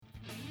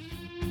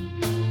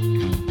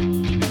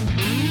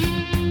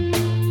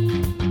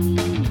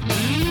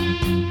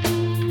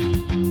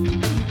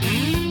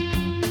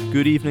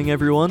good evening,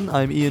 everyone.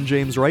 I'm Ian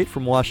James Wright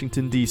from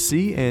Washington,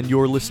 D.C., and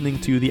you're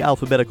listening to The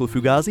Alphabetical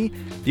Fugazi,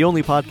 the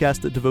only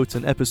podcast that devotes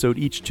an episode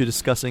each to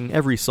discussing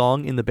every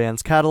song in the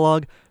band's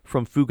catalog,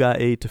 from Fuga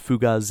A to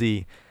Fuga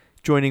Z.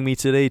 Joining me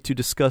today to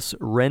discuss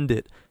Rend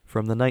It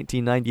from the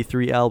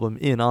 1993 album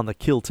In on the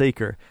Kill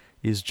Taker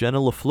is Jenna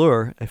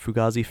LaFleur, a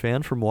Fugazi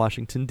fan from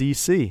Washington,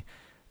 D.C.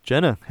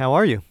 Jenna, how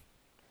are you?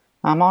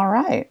 I'm all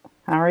right.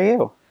 How are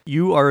you?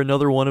 You are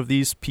another one of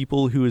these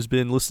people who has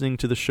been listening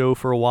to the show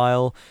for a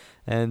while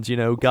and,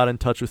 got in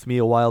touch with me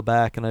a while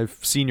back, and I've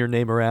seen your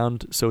name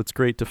around, so it's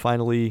great to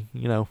finally,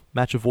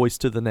 match a voice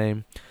to the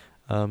name.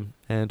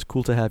 And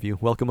cool to have you.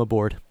 Welcome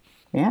aboard.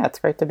 Yeah, it's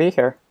great to be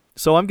here.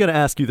 So I'm going to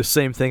ask you the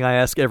same thing I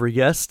ask every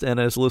guest, and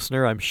as a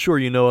listener, I'm sure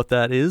you know what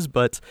that is,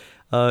 but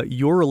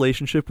your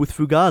relationship with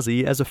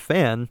Fugazi as a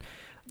fan,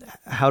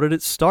 how did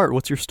it start?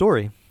 What's your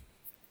story?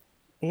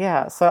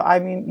 Yeah, so I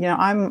mean,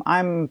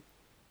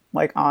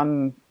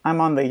 I'm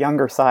on the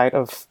younger side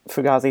of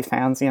Fugazi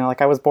fans.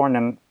 I was born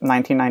in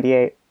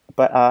 1998,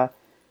 but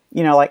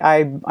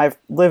I've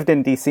lived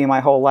in DC my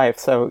whole life,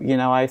 so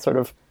I sort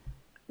of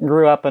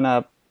grew up in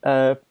a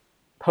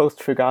post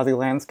Fugazi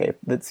landscape.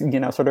 That's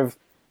sort of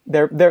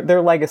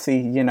their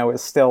legacy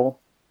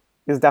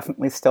is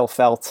definitely still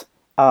felt.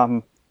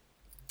 I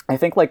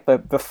think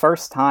the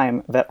first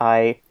time that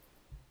I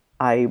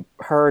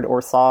heard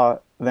or saw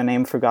the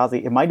name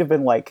Fugazi, it might have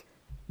been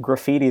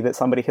graffiti that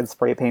somebody had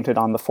spray painted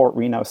on the Fort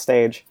Reno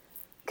stage.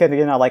 Because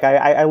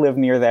I live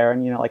near there,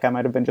 and I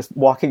might have been just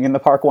walking in the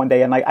park one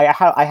day, and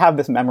I have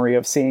this memory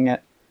of seeing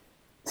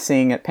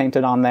it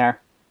painted on there.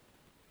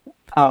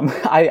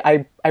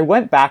 I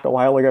went back a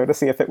while ago to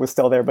see if it was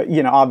still there, but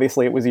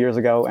obviously it was years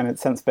ago, and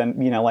it's since been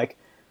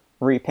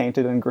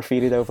repainted and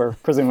graffitied over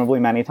presumably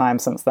many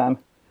times since then.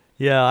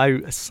 Yeah,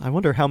 I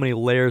wonder how many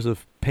layers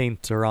of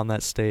paint are on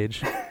that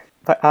stage.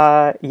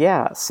 But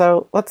yeah,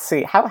 so let's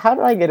see. How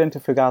did I get into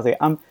Fugazi?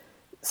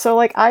 So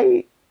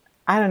I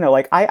don't know,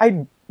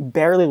 I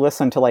barely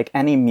listened to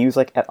any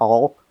music at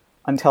all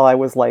until I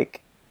was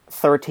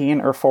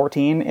 13 or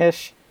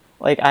 14-ish.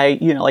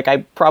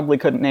 I probably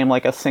couldn't name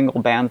a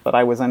single band that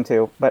I was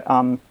into, but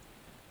I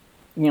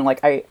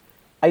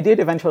did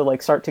eventually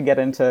start to get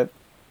into,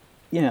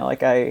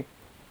 I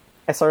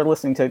started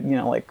listening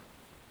to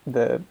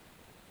the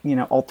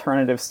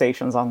alternative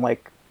stations on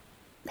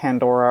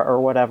Pandora or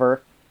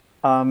whatever.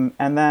 And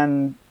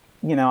then,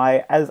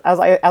 as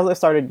I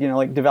started,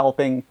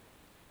 developing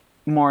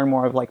more and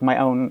more of my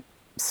own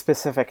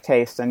specific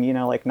taste, and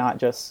not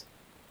just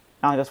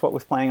what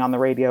was playing on the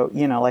radio.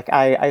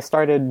 I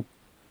started,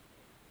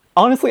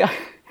 honestly,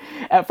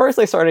 at first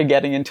I started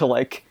getting into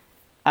I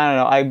don't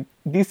know.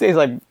 These days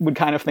I would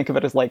kind of think of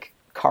it as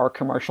car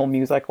commercial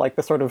music,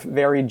 the sort of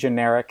very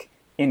generic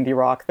indie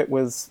rock that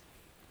was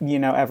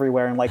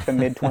everywhere in the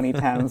mid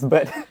 2010s.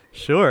 But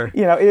sure,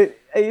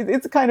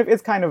 it's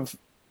kind of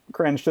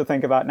cringe to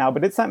think about now,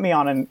 but it sent me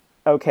on an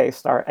okay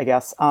start, I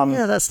guess.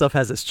 Yeah, that stuff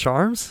has its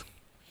charms.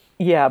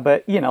 Yeah,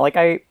 but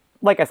I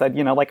said,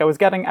 I was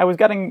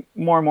getting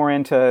more and more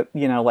into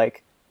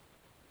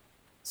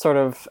sort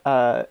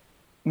of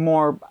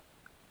more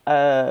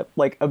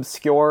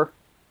obscure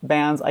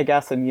bands, I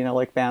guess,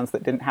 and bands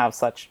that didn't have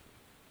such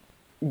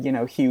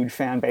huge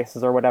fan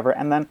bases or whatever.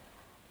 And then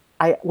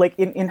I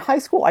in high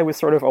school I was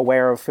sort of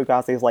aware of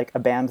Fugazi as a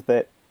band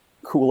that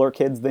cooler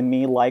kids than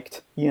me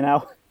liked,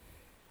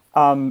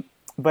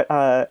 But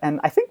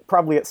and I think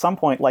probably at some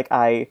point,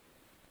 I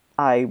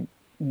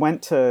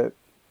went to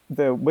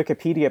the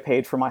Wikipedia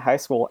page for my high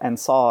school and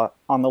saw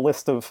on the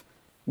list of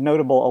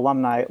notable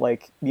alumni,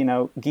 Guy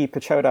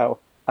Picciotto,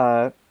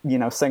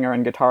 singer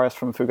and guitarist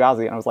from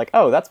Fugazi, and I was like,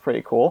 oh, that's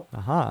pretty cool.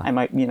 Uh-huh. I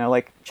might,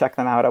 check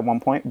them out at one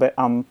point. But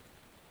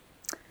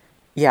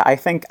yeah, I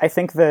think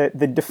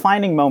the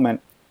defining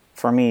moment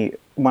for me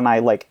when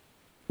I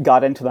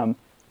got into them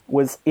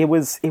was I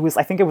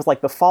think it was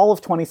the fall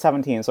of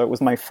 2017, so it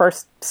was my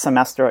first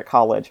semester at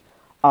college.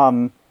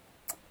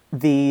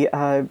 The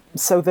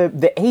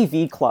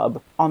AV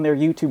Club on their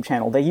YouTube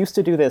channel, they used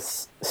to do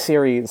this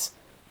series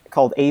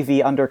called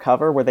AV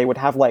Undercover, where they would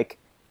have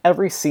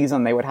every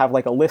season they would have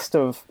a list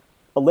of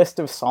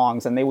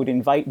songs, and they would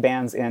invite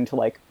bands in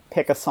to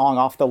pick a song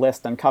off the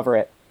list and cover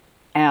it.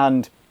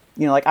 And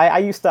I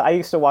used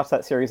to watch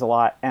that series a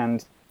lot,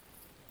 and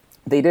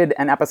they did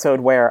an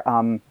episode where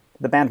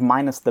the band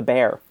Minus the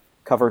Bear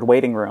covered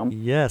Waiting Room.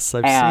 Yes,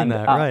 I've seen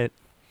that, right.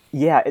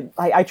 Yeah,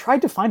 I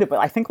tried to find it, but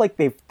I think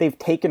they've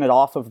taken it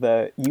off of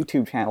the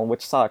YouTube channel,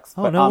 which sucks.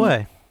 Oh, but, no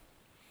way.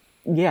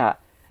 Yeah,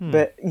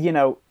 but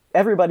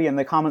everybody in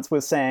the comments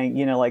was saying,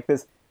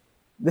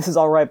 this is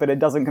all right, but it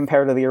doesn't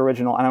compare to the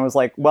original. And I was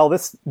like, well,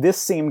 this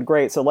seemed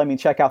great, so let me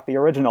check out the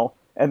original.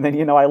 And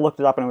then I looked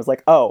it up and I was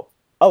like, oh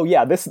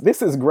yeah, this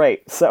is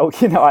great. So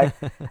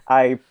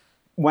I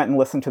went and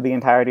listened to the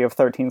entirety of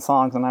 13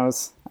 songs, and I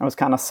was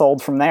kind of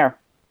sold from there.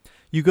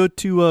 You go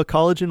to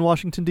college in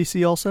Washington,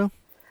 D.C. also?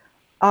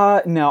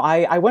 No,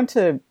 I went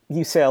to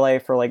UCLA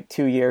for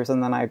 2 years,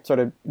 and then I sort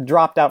of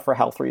dropped out for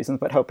health reasons,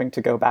 but hoping to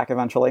go back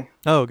eventually.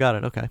 Oh, got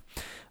it. Okay.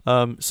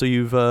 So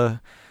you've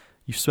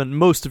you've spent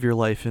most of your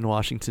life in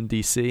Washington,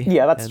 D.C.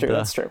 Yeah, that's true.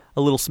 That's true.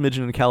 A little smidgen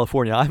in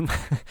California. I'm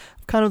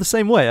kind of the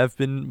same way. I've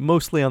been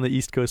mostly on the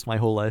East Coast my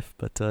whole life,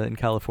 but in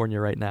California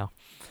right now.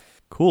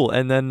 Cool.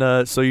 And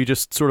then, so you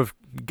just sort of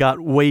got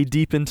way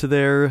deep into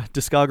their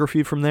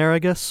discography from there, I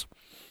guess?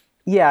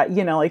 Yeah,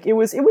 like it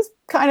was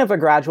kind of a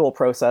gradual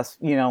process,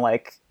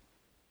 like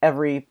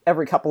every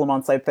couple of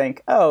months I'd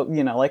think, oh,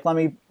 like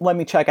let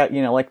me check out,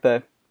 like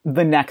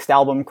the next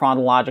album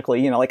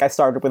chronologically, like I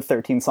started with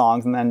 13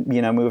 songs and then,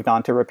 moved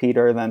on to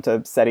Repeater, then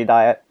to Steady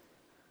Diet.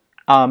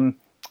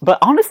 But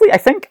honestly, I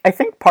think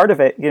part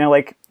of it,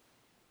 like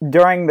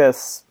during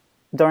this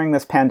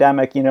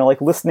pandemic,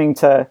 like listening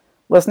to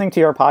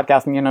your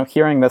podcast and,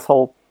 hearing this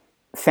whole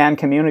fan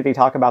community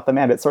talk about the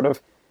band, it sort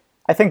of,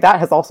 I think that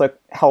has also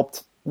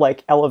helped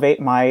like elevate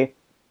my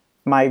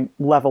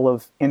level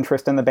of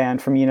interest in the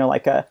band from,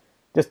 like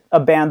just a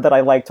band that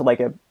I like to like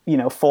a,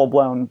 full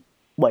blown,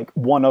 like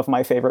one of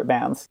my favorite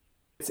bands.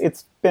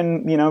 It's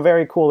been,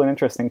 very cool and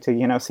interesting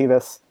to, see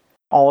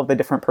all of the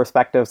different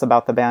perspectives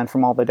about the band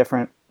from all the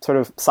different sort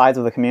of sides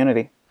of the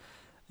community.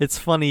 It's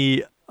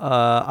funny.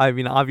 I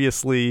mean,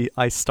 obviously,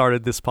 I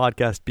started this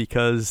podcast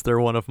because they're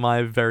one of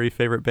my very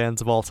favorite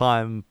bands of all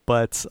time,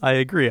 but I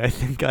agree. I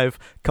think I've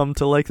come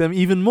to like them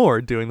even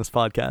more doing this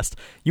podcast.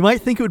 You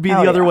might think it would be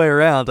the other way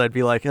around. I'd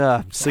be like,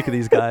 I'm sick of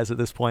these guys at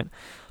this point.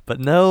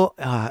 But no,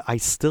 I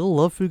still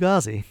love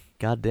Fugazi.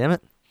 God damn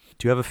it.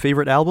 Do you have a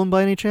favorite album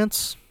by any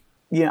chance?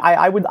 Yeah,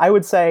 I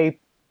would say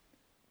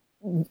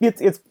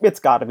it's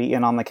got to be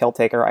In on the Kill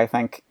Taker. I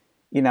think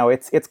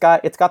it's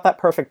got that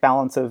perfect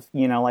balance of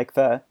like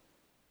the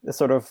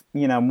sort of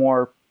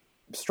more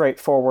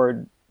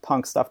straightforward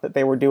punk stuff that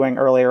they were doing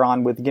earlier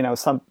on with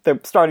they're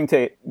starting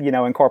to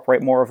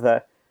incorporate more of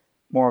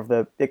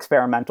the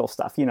experimental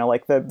stuff,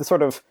 like the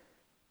sort of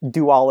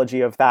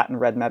duology of that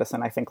and Red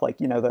Medicine. I think like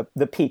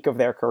the peak of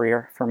their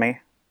career for me.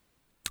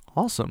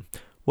 Awesome.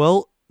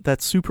 Well,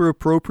 that's super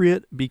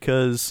appropriate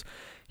because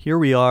here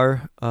we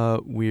are.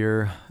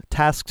 We're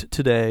tasked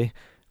today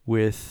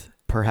with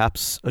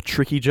perhaps a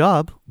tricky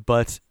job,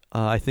 but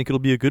I think it'll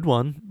be a good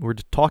one. We're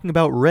talking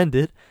about Rend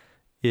It.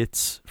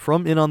 It's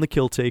from In on the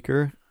Kill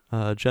Taker,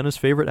 Jenna's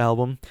favorite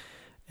album,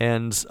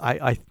 and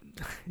I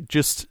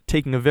just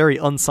taking a very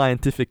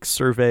unscientific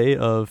survey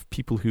of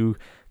people who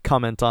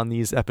comment on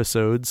these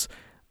episodes,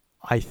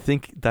 I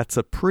think that's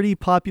a pretty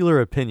popular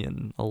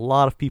opinion. A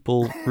lot of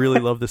people really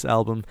love this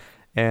album,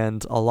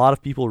 and a lot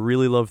of people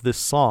really love this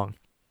song.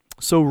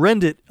 So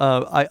Rend It,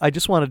 I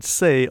just wanted to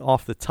say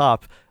off the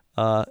top,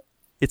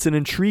 it's an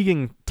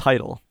intriguing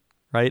title,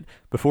 right?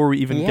 Before we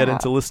even get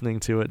into listening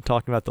to it and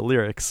talking about the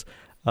lyrics,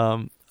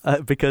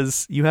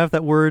 because you have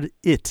that word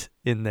 "it"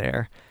 in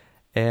there,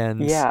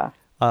 and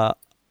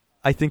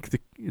I think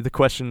the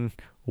question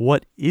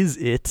 "what is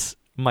it?"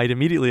 might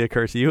immediately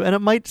occur to you, and it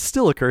might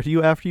still occur to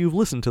you after you've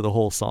listened to the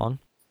whole song.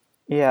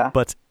 Yeah.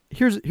 But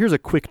here's a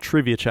quick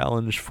trivia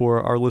challenge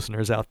for our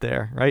listeners out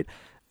there, right?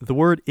 The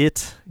word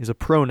 "it" is a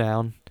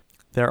pronoun.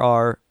 There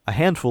are a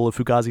handful of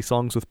Fugazi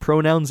songs with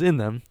pronouns in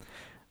them.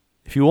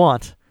 If you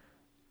want,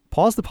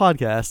 pause the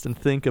podcast and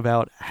think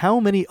about how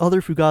many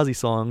other Fugazi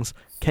songs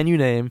can you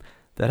name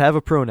that have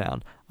a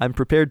pronoun. I'm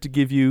prepared to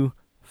give you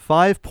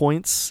 5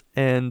 points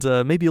and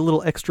maybe a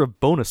little extra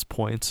bonus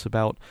points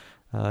about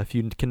if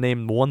you can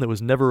name one that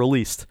was never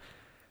released.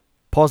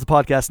 Pause the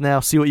podcast now,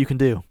 see what you can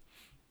do.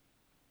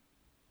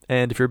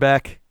 And if you're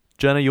back,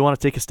 Jenna, you want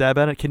to take a stab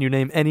at it? Can you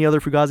name any other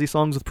Fugazi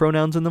songs with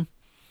pronouns in them?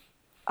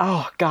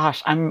 Oh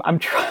gosh, I'm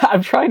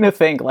trying to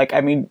think. Like,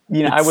 I mean,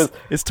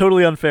 it's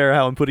totally unfair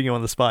how I'm putting you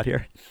on the spot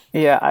here.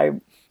 Yeah,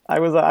 I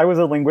was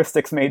a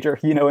linguistics major,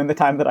 in the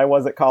time that I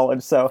was at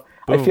college. So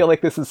boom. I feel like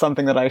this is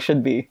something that I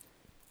should be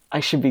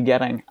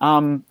getting.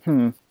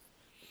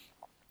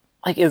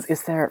 Like, is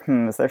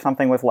there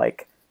something with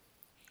like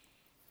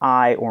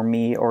I or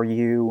me or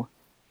you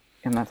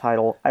in the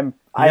title? I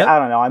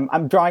don't know.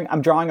 I'm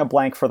drawing a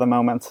blank for the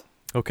moment.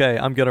 Okay,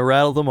 I'm gonna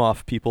rattle them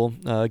off, people.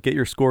 Get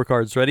your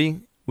scorecards ready.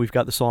 We've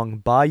got the song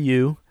By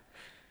You.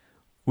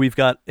 We've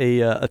got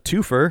a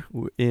twofer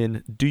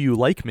in Do You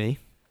Like Me?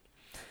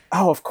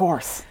 Oh, of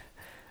course.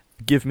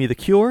 Give Me the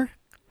Cure.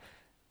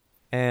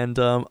 And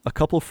a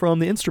couple from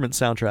the Instrument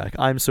soundtrack,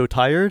 I'm So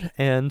Tired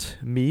and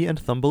Me and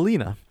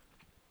Thumbelina.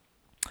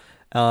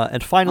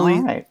 And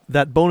finally,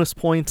 that bonus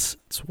point,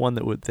 it's one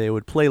that they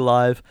would play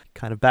live,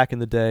 kind of back in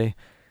the day,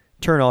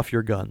 Turn Off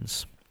Your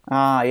Guns.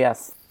 Ah,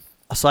 yes.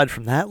 Aside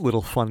from that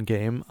little fun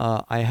game,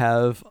 I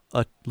have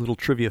a little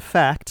trivia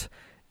fact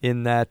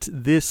in that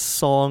this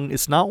song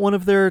is not one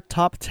of their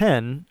top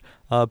 10,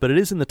 but it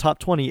is in the top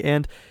 20,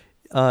 and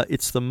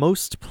it's the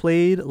most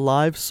played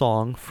live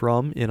song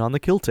from In on the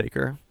Kill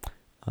Taker.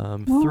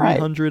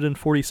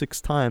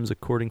 346 times,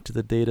 according to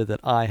the data that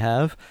I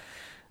have.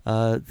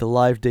 The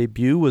live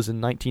debut was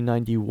in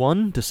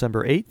 1991,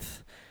 December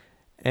 8th,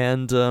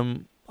 and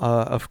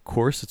of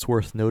course, it's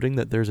worth noting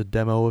that there's a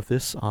demo of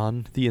this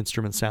on the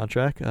Instrument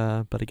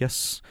soundtrack, but I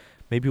guess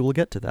maybe we'll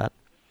get to that.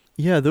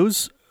 Yeah,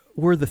 those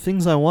were the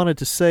things I wanted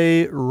to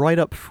say right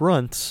up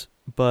front,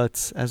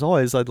 But as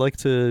always, I'd like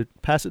to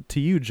pass it to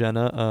you,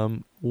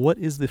 Jenna. What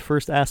is the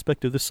first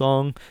aspect of the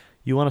song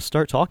you want to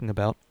start talking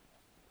about?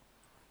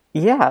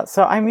 Yeah,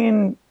 so I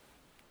mean,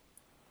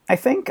 I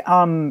think,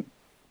 like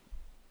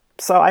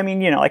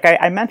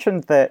I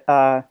mentioned that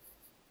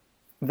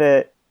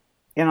that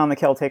In on the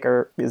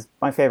Caretaker is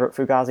my favorite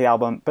Fugazi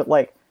album, but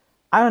like,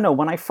 I don't know,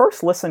 when I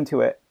first listened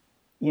to it,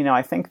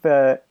 I think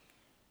there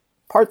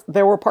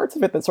were parts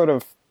of it that sort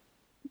of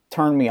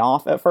turned me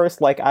off at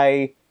first. Like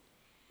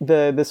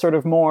the sort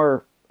of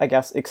more, I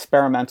guess,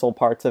 experimental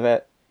parts of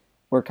it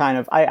were kind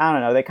of, I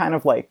don't know, they kind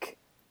of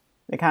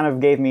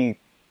gave me,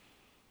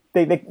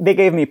 they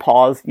gave me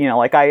pause,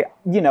 like I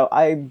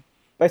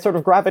sort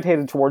of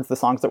gravitated towards the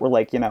songs that were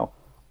like,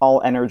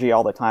 all energy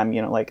all the time,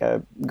 like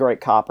a Great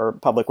Cop or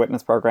Public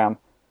Witness Program.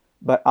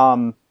 But,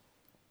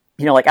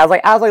 like as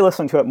I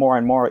listened to it more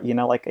and more,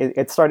 like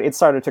it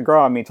started to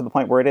grow on me to the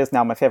point where it is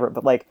now my favorite.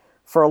 But like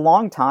for a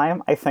long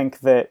time, I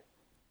think that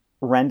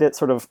Rend It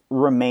sort of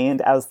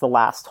remained as the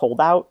last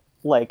holdout.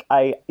 Like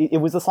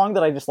it was a song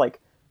that I just like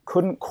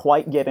couldn't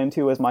quite get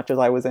into as much as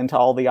I was into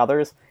all the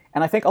others.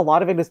 And I think a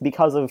lot of it is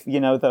because of,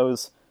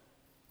 those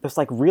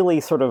like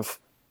really sort of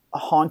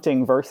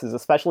haunting verses,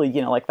 especially,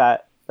 like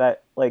that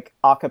like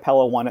a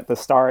cappella one at the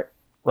start,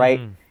 right?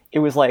 Mm-hmm. It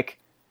was like,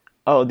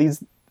 oh,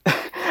 these,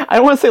 I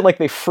don't want to say like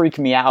they freak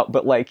me out,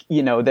 but like,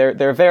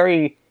 they're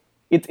very,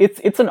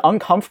 it's an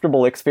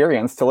uncomfortable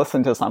experience to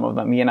listen to some of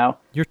them,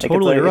 You're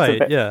totally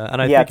right. Yeah.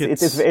 And I think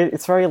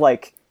it's very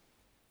like,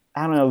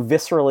 I don't know,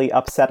 viscerally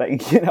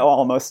upsetting,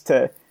 almost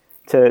to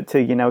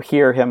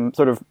hear him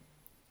sort of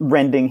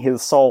rending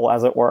his soul,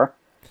 as it were.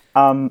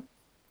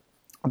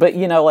 But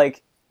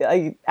like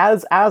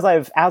as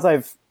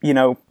I've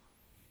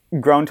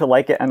grown to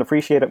like it and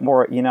appreciate it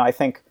more, I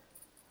think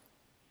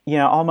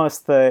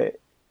almost there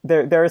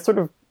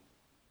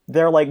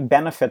are like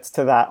benefits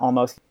to that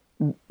almost.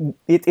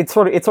 It's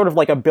sort of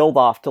like a build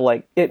up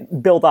to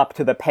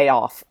the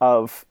payoff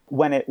of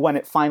when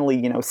it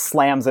finally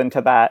slams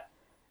into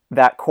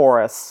that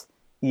chorus.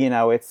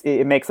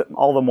 It makes it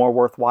all the more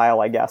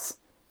worthwhile, I guess.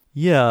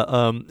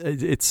 Yeah,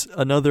 it's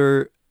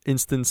another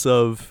instance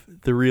of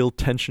the real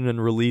tension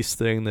and release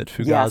thing that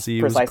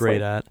Fugazi was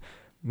great at.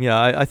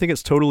 Yeah, I think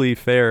it's totally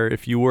fair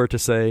if you were to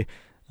say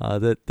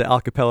that the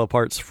a cappella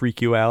parts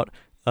freak you out.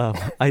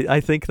 I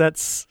think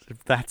that's.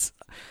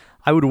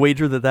 I would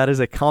wager that is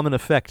a common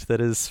effect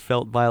that is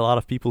felt by a lot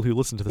of people who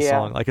listen to the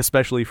song, like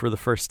especially for the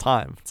first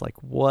time. It's like,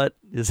 what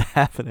is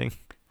happening?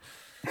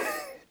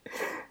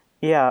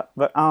 Yeah,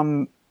 but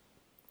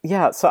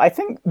so I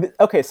think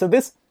so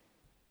this,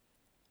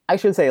 I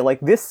should say, like,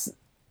 this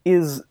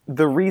is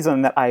the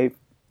reason that I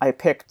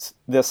picked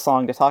this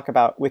song to talk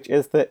about, which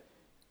is that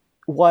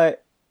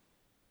what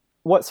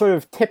sort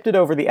of tipped it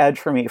over the edge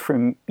for me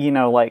from,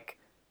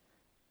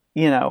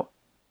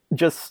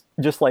 just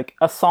like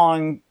a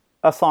song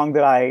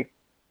that I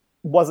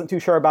wasn't too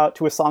sure about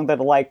to a song that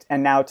I liked,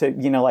 and now to,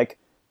 like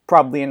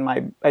probably in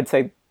my, I'd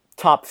say,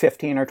 top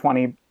 15 or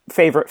 20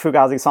 favorite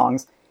Fugazi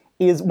songs,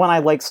 is when I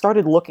like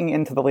started looking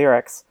into the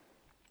lyrics,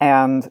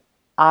 and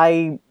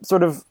I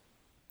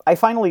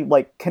finally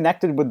like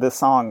connected with this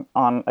song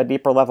on a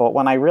deeper level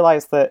when I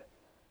realized that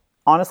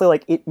honestly,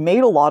 like, it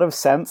made a lot of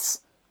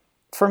sense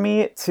for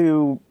me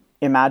to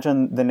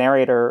imagine the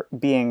narrator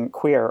being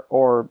queer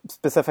or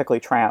specifically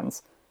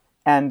trans.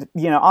 And,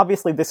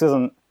 obviously this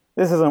isn't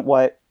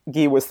what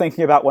Guy was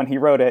thinking about when he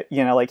wrote it.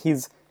 Like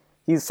he's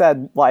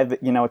said live that,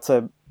 it's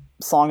a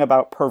song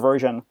about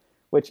perversion,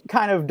 which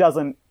kind of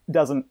doesn't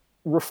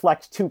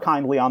reflect too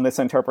kindly on this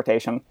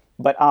interpretation.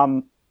 But,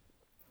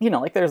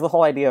 like there's the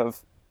whole idea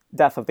of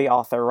death of the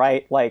author,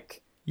 right?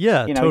 Like,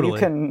 yeah,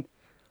 totally.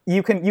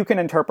 You can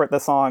interpret the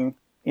song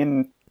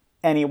in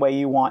any way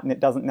you want, and it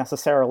doesn't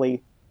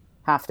necessarily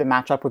have to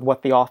match up with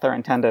what the author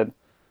intended.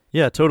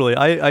 Yeah, totally.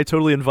 I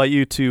totally invite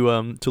you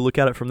to look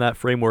at it from that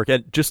framework.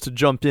 And just to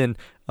jump in,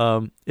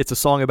 it's a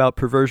song about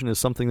perversion is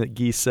something that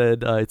Guy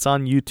said. It's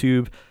on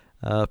YouTube,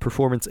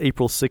 performance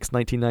April 6,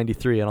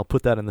 1993, and I'll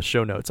put that in the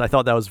show notes. I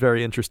thought that was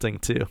very interesting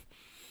too.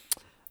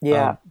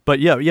 Yeah. But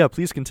yeah,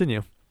 please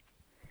continue.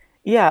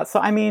 Yeah, so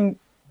I mean,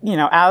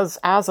 as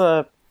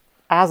a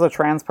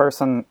trans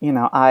person,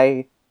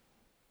 I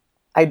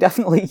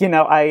definitely,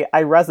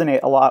 I resonate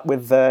a lot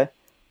with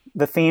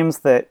the themes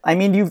that, I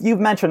mean, you've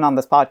mentioned on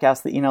this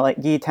podcast that,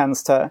 like Guy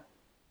tends to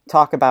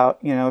talk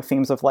about,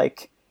 themes of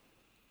like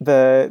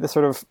the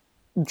sort of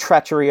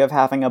treachery of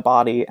having a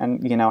body,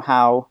 and,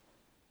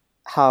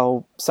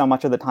 how so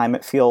much of the time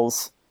it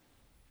feels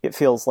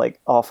like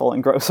awful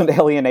and gross and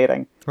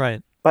alienating.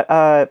 Right.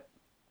 But,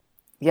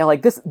 yeah,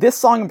 like this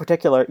song in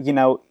particular,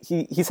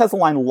 he says the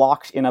line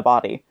 "locked in a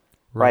body,"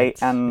 right?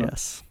 And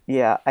yes.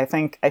 Yeah, I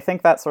think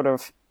that sort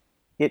of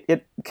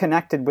it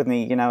connected with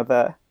me,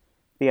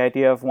 the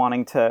idea of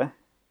wanting to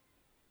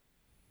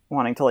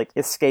like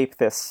escape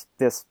this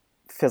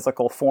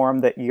physical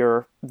form that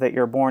you're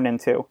born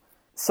into.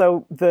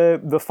 So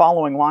the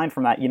following line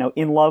from that,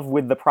 in love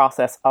with the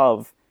process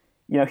of,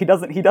 he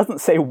doesn't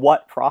say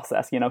what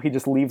process, he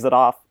just leaves it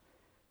off.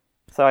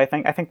 So I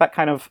think that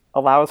kind of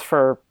allows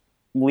for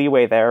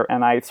leeway there,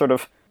 and I sort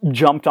of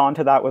jumped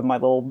onto that with my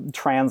little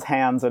trans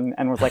hands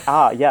and was like,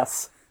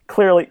 yes,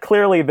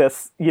 clearly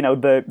this,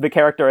 the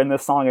character in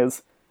this song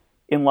is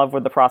in love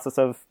with the process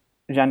of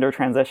gender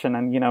transition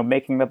and,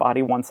 making the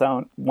body one's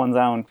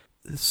own.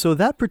 So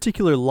that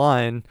particular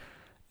line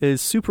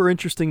is super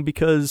interesting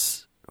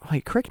because,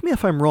 correct me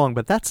if I'm wrong,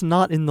 but that's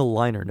not in the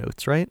liner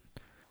notes, right?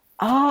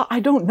 I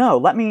don't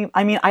know.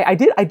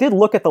 I did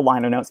look at the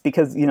liner notes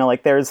because,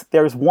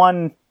 there's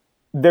one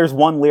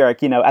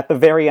lyric, at the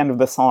very end of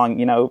the song,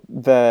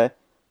 the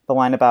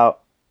line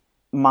about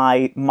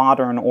my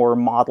modern or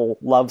model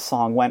love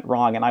song went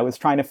wrong. And I was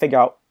trying to figure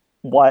out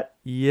what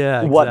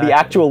the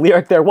actual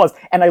lyric there was.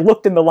 And I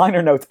looked in the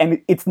liner notes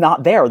and it's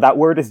not there. That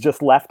word is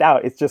just left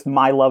out. It's just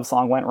my love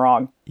song went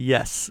wrong.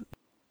 Yes.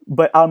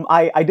 But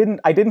I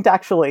didn't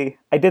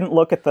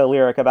look at the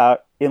lyric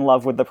about in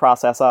love with the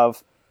process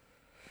of.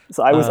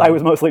 So I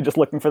was mostly just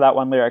looking for that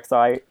one lyric.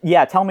 So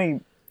tell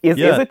me, is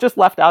it just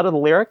left out of the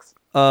lyrics?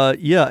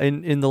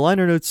 In the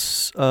liner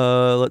notes,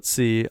 let's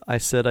see. I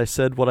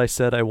said what I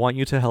said. I want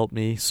you to help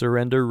me.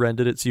 Surrender, rend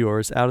it, it's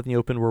yours. Out in the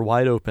open, we're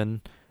wide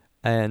open.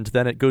 And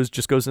then it goes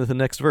into the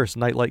next verse.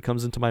 Nightlight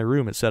comes into my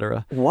room,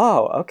 etc.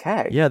 Whoa,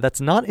 okay. Yeah,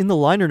 that's not in the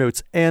liner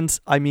notes. And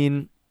I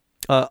mean,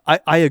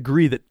 I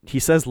agree that he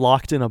says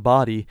locked in a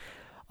body.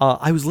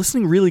 I was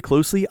listening really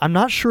closely. I'm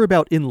not sure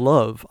about in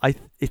love.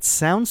 It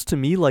sounds to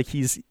me like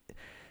he's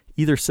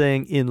either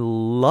saying in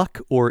luck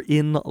or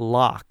in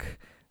lock.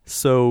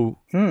 So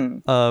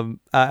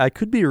I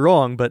could be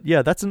wrong, but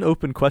yeah, that's an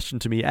open question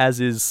to me, as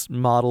is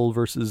model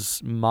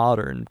versus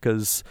modern,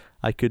 because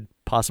I could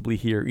possibly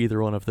hear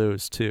either one of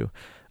those too.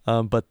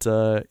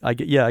 I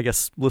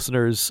guess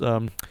listeners,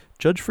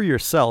 judge for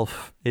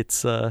yourself.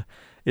 It's an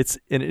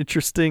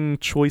interesting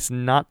choice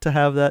not to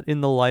have that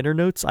in the liner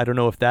notes. I don't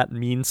know if that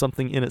means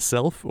something in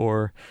itself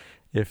or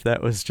if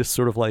that was just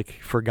sort of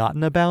like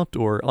forgotten about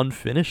or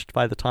unfinished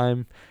by the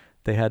time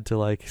they had to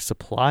like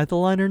supply the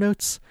liner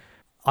notes.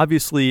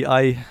 Obviously,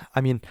 I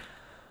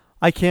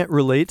can't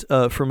relate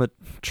from a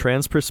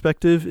trans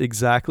perspective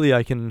exactly.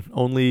 I can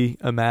only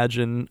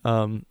imagine.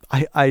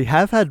 I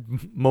have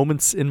had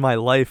moments in my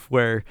life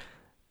where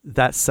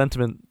that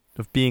sentiment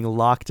of being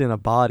locked in a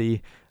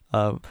body,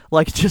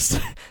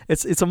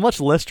 it's a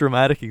much less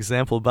dramatic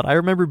example, but I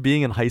remember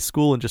being in high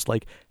school and just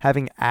like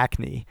having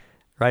acne,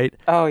 right?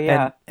 Oh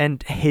yeah.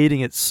 And hating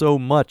it so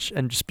much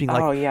and just being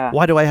like, oh, yeah.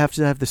 Why do I have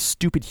to have this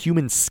stupid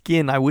human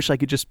skin? I wish I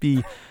could just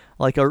be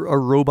like a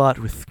robot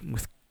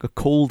with a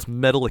cold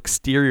metal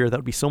exterior. That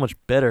would be so much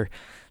better.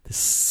 This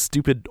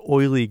stupid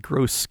oily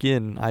gross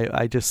skin.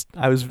 I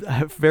was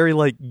very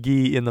like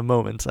Guy in the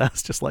moment. I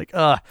was just like,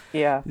 the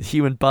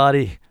human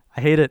body,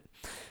 I hate it.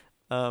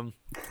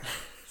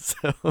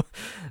 So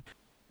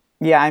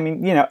yeah, I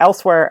mean,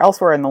 elsewhere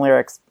in the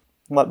lyrics,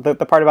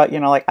 the part about,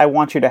 like, I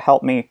want you to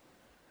help me,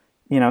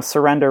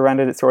 surrender,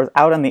 rend it, it's yours.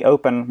 Out in the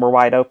open, we're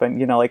wide open.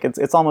 Like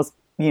it's almost,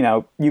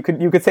 you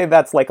could say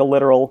that's like a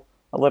literal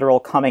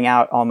coming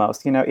out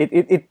almost.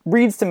 It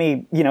reads to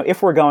me,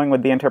 if we're going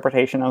with the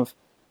interpretation of,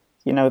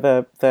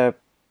 the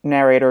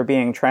narrator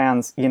being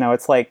trans,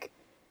 it's like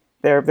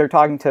they're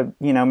talking to,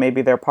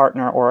 maybe their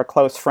partner or a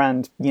close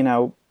friend,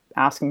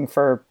 asking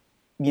for,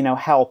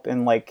 help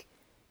and like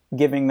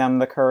giving them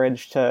the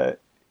courage to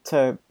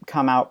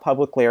come out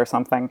publicly or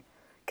something.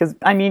 Because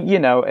I mean,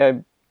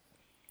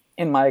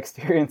 in my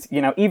experience,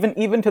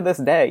 even to this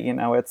day,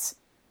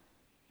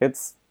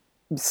 it's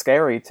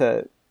scary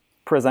to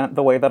present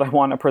the way that I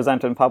want to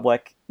present in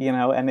public,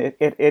 and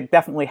it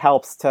definitely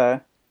helps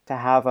to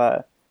have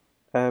a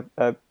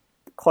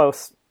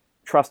close,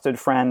 trusted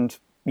friend,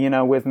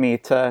 with me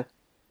to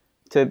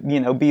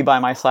be by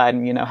my side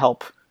and,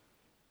 help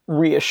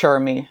reassure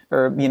me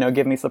or,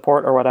 give me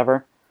support or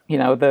whatever.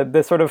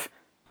 The sort of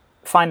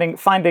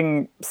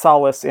finding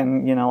solace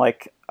in,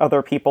 like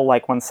other people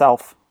like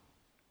oneself.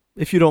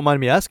 If you don't mind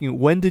me asking,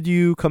 when did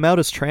you come out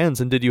as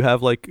trans, and did you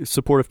have like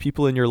supportive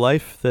people in your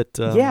life that?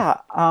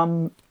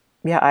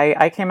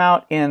 I came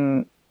out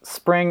in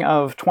spring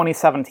of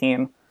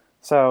 2017,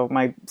 so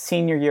my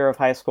senior year of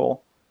high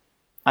school.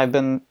 I've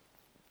been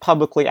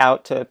publicly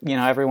out to,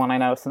 everyone I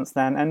know since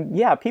then. And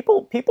yeah,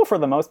 people for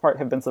the most part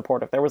have been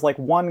supportive. There was like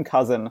one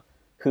cousin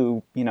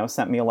who,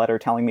 sent me a letter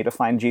telling me to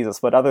find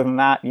Jesus. But other than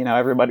that,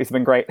 everybody's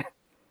been great.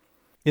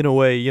 In a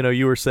way,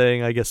 you were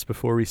saying, I guess,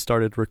 before we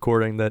started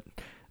recording that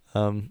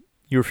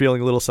you were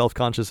feeling a little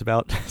self-conscious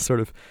about sort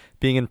of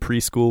being in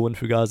preschool when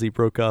Fugazi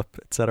broke up,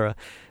 etc.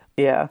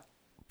 Yeah.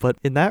 But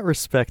in that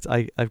respect,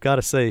 I've got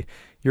to say,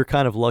 you're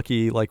kind of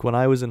lucky. Like when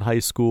I was in high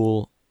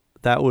school,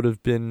 that would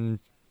have been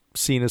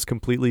seen as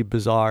completely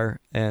bizarre.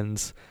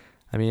 And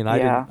I mean,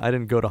 I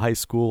didn't go to high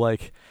school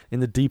like in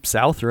the deep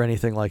South or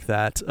anything like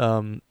that.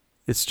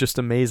 It's just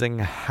amazing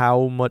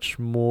how much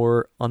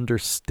more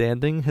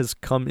understanding has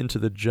come into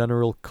the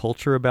general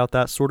culture about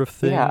that sort of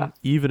thing,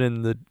 even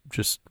in the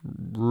just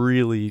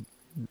really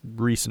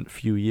recent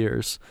few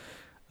years.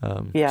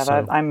 I'm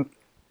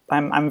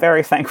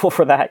very thankful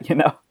for that.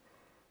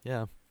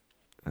 Yeah,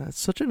 it's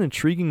such an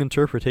intriguing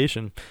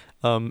interpretation,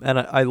 and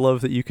I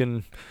love that you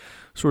can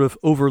sort of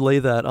overlay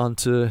that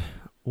onto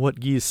what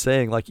Guy's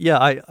saying. Like, yeah,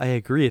 I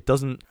agree. It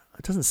doesn't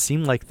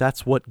seem like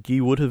that's what Guy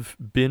would have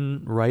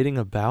been writing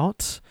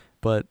about,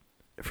 but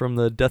from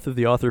the death of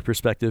the author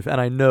perspective, and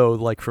I know,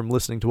 like, from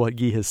listening to what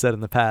Guy has said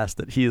in the past,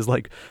 that he is,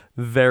 like,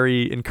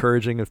 very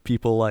encouraging of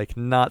people, like,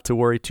 not to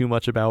worry too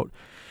much about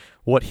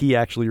what he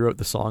actually wrote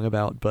the song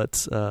about,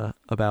 but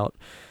about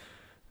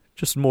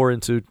just more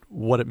into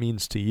what it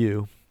means to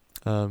you.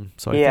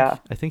 So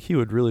I think he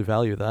would really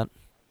value that.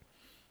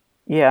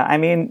 Yeah, I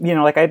mean,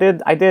 like I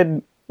did,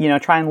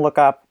 try and look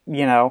up,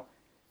 the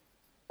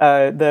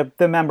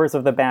members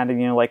of the band,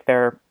 and like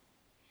their,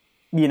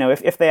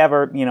 if they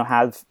ever,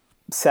 have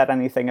said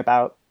anything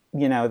about,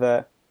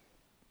 their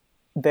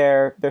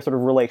sort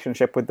of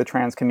relationship with the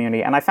trans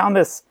community. And I found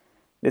this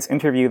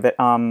interview that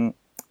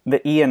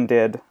Ian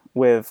did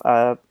with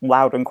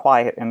Loud and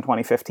Quiet in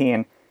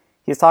 2015.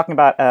 He's talking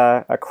about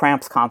a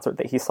Cramps concert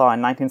that he saw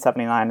in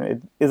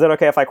 1979. Is it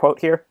okay if I quote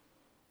here?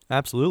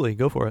 Absolutely,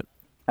 go for it.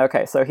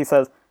 Okay, so he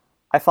says,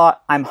 "I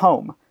thought, I'm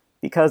home.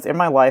 Because in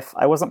my life,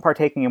 I wasn't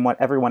partaking in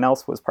what everyone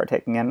else was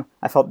partaking in.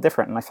 I felt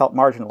different and I felt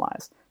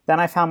marginalized.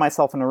 Then I found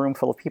myself in a room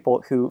full of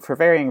people who, for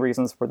varying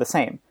reasons, were the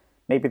same.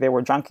 Maybe they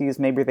were junkies,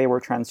 maybe they were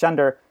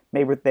transgender,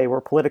 maybe they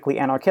were politically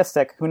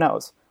anarchistic, who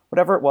knows.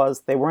 Whatever it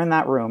was, they were in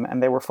that room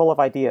and they were full of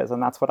ideas,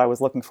 and that's what I was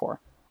looking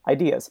for.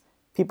 Ideas.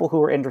 People who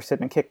were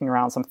interested in kicking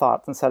around some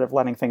thoughts instead of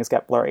letting things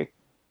get blurry."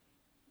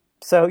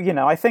 So,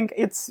 I think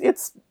it's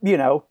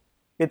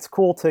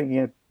cool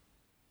to,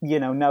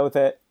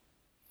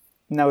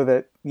 know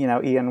that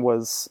Ian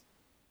was,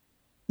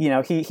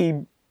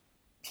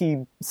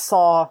 he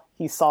saw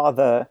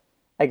the,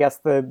 I guess,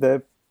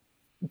 the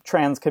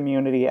trans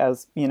community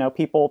as,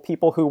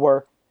 people who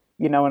were,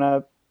 in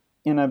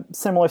a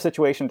similar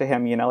situation to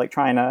him, like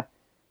trying to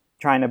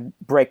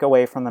break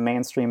away from the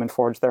mainstream and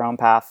forge their own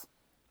path,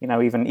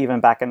 even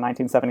back in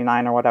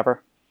 1979 or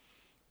whatever.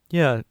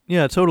 Yeah,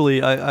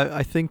 totally.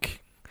 I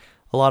think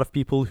a lot of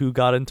people who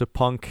got into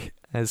punk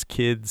as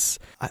kids,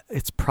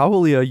 it's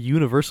probably a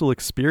universal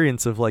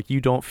experience of, like,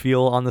 you don't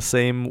feel on the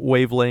same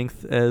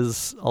wavelength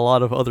as a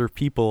lot of other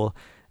people,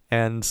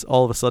 and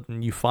all of a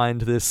sudden you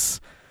find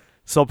this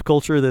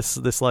subculture,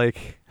 this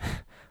like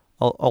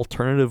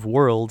alternative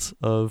world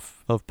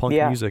of punk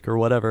music or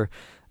whatever.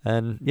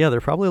 And yeah, there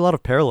are probably a lot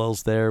of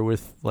parallels there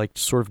with, like,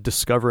 sort of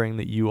discovering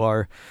that you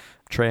are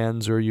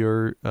trans or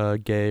you're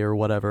gay or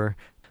whatever.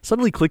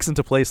 Suddenly clicks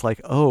into place,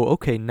 like, oh,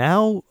 okay,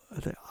 now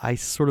I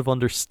sort of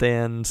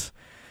understand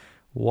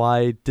why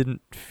it didn't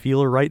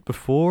feel right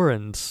before,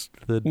 and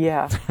the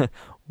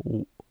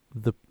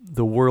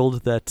the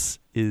world that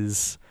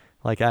is,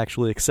 like,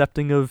 actually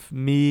accepting of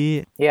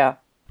me. Yeah,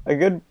 a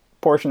good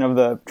portion of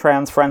the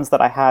trans friends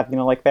that I have,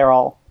 like, they're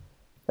all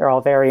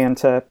very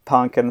into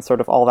punk and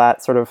sort of all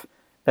that sort of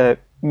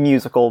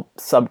musical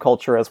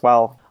subculture as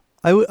well.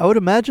 I would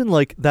imagine,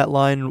 like, that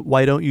line,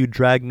 "Why don't you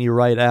drag me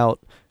right out?"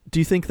 Do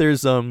you think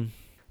there's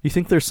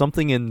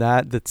something in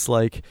that that's,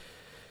 like,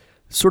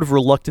 sort of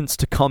reluctance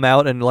to come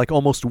out and, like,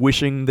 almost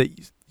wishing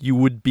that you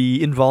would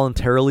be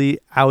involuntarily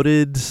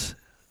outed?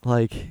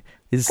 Like,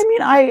 I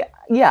mean, I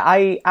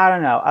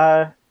don't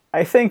know.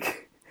 I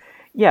think,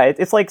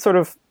 it's like sort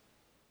of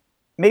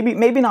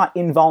maybe not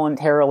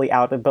involuntarily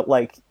outed, but,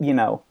 like,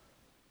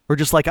 or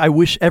just like, I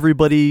wish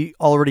everybody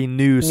already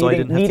knew, so I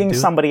didn't have to do it. Needing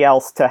somebody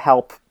else to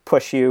help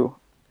push you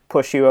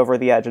over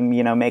the edge and,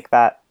 make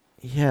that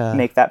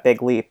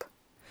big leap.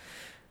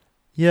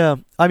 Yeah,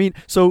 I mean,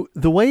 so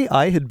the way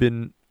I had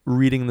been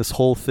reading this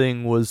whole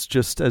thing was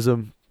just as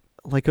a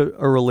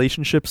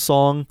relationship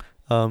song.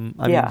 I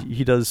mean,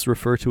 he does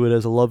refer to it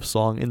as a love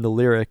song in the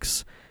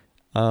lyrics.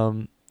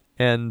 And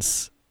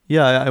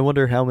yeah, I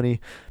wonder how many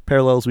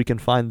parallels we can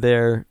find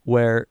there,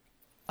 where,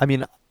 I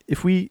mean,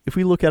 if we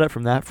look at it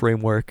from that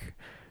framework,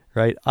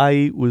 right,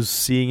 I was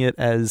seeing it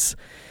as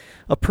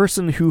a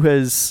person who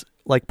has,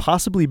 like,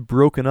 possibly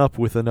broken up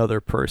with another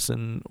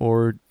person,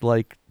 or,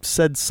 like,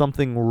 said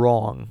something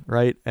wrong,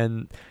 right,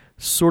 and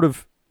sort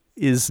of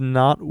is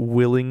not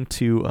willing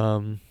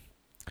to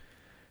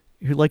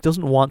who, like,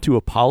 doesn't want to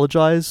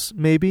apologize,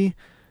 maybe,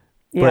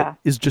 but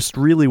is just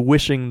really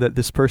wishing that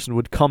this person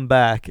would come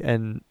back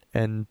and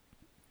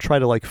try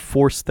to, like,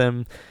 force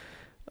them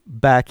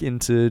back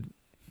into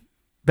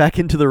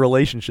the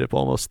relationship,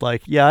 almost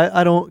like,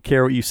 I don't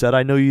care what you said,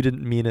 I know you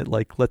didn't mean it,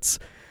 like, let's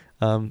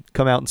come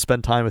out and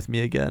spend time with me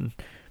again.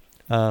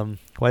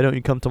 Why don't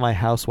you come to my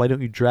house? Why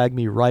don't you drag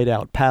me right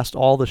out past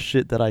all the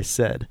shit that I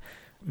said?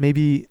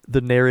 Maybe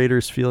the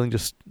narrator's feeling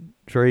just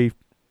very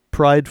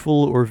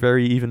prideful or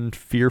very even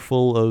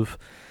fearful of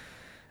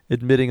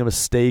admitting a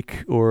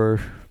mistake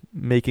or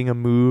making a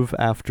move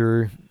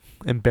after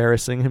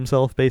embarrassing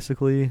himself,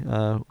 basically,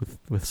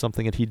 with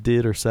something that he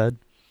did or said.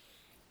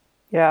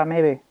 Yeah,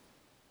 maybe.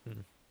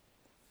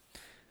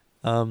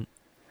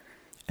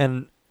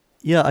 And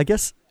yeah, I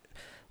guess,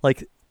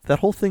 like, that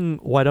whole thing,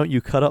 "Why don't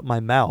you cut up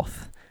my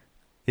mouth,"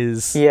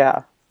 is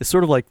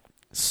sort of like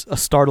a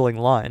startling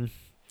line.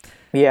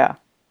 Yeah.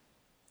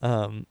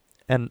 And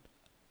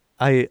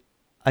I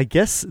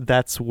guess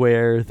that's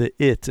where the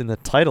 "it" in the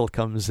title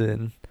comes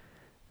in,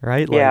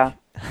 right? Like,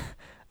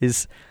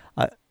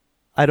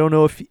 I don't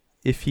know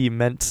if he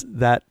meant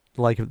that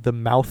like the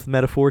mouth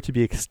metaphor to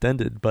be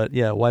extended, but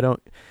yeah, why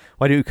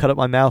do you cut up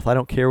my mouth? I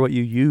don't care what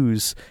you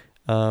use.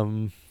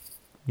 Rend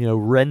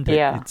it.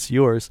 Yeah. It's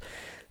yours.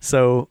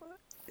 So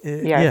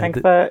I think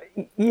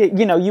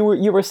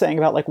you were saying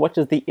about like what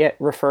does the it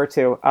refer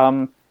to?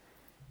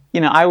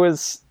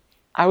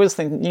 I was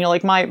thinking,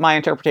 like my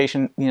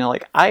interpretation,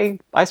 like I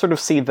sort of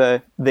see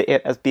the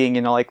it as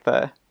being, like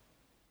the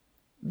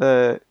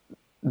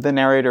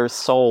narrator's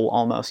soul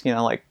almost,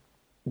 like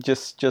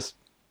just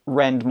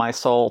rend my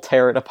soul,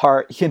 tear it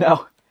apart,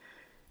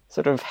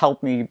 sort of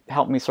help me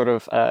sort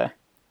of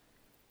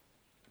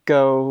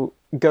go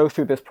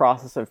through this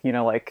process of,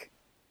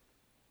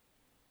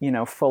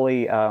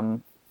 fully, I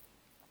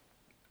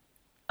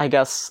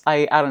guess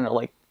I don't know,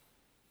 like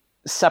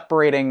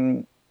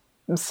separating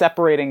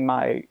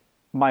my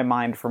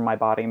mind from my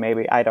body,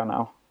 maybe. I don't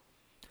know.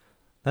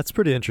 That's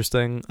pretty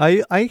interesting.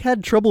 I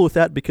had trouble with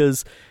that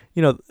because,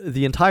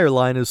 the entire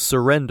line is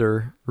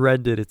surrender,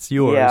 rend it, it's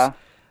yours. Yeah.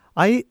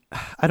 I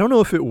don't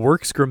know if it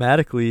works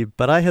grammatically,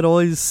 but I had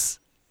always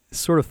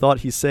sort of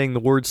thought he's saying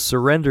the word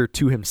surrender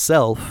to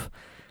himself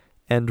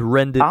and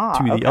rend it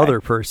to the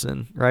other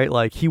person, right?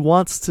 Like he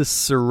wants to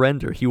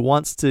surrender. He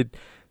wants to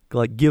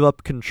like give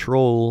up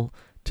control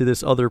to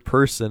this other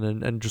person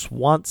and just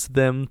wants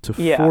them to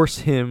force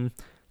him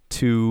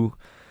to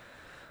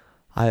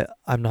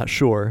I'm not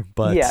sure,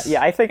 but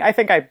I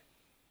think I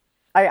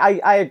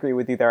agree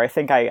with you there. I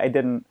think I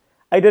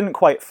didn't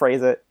quite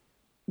phrase it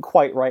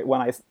quite right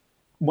when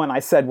I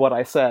said what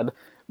I said,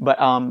 but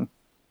I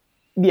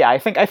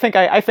think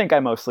I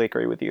mostly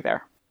agree with you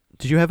there.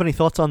 Did you have any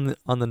thoughts on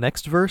the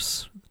next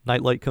verse?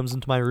 Nightlight comes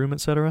into my room,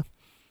 etc.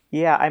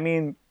 Yeah, I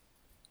mean,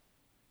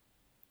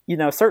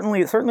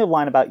 certainly the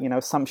line about,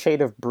 some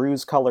shade of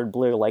bruise-colored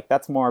blue, like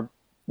that's more,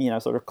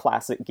 sort of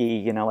classic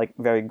Guy, like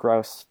very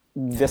gross,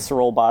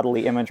 visceral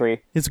bodily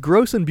imagery. It's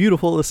gross and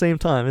beautiful at the same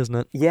time, isn't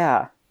it?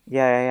 Yeah.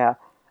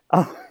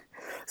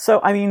 So,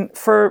 I mean,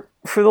 for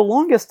the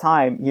longest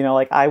time,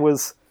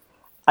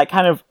 I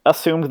kind of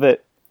assumed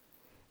that,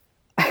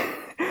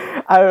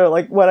 I don't know,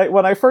 like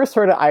when I first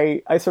heard it,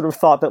 I sort of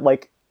thought that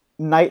like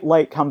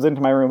nightlight comes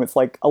into my room. It's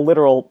like a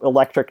literal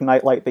electric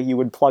nightlight that you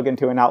would plug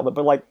into an outlet.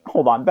 But like,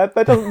 hold on, that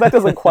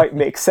doesn't quite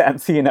make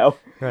sense,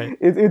 Right.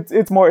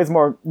 It's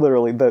more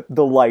literally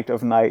the light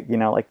of night,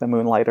 like the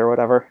moonlight or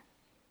whatever.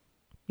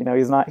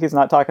 He's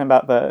not talking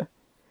about the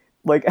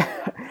like.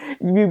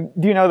 Do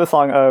you know the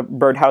song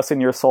 "Birdhouse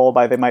in Your Soul"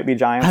 by They Might Be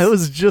Giants? I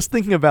was just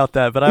thinking about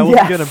that, but I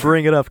wasn't going to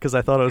bring it up because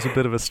I thought it was a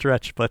bit of a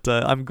stretch. But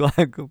I'm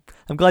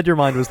glad your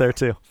mind was there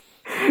too.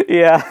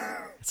 Yeah,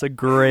 it's a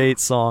great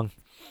song.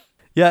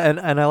 Yeah,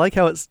 and I like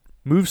how it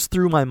moves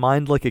through my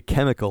mind like a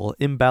chemical,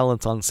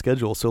 imbalance on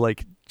schedule. So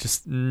like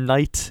just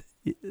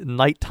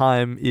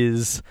nighttime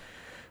is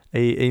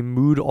a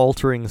mood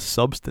altering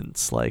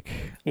substance.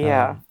 Like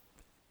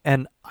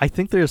and I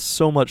think there's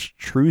so much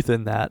truth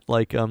in that.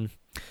 Like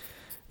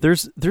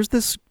there's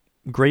this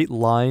great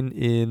line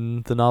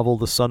in the novel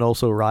The Sun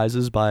Also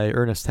Rises by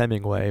Ernest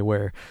Hemingway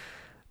where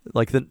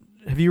like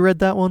have you read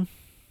that one?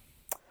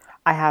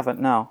 I haven't,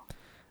 no.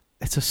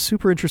 It's a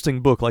super interesting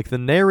book. Like the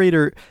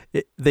narrator,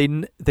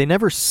 they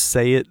never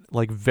say it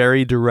like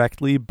very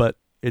directly, but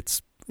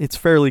it's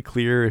fairly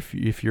clear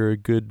if you're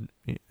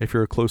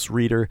a close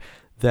reader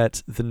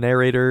that the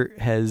narrator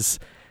has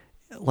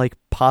like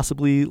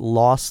possibly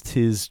lost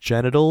his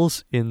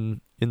genitals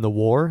in the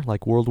war,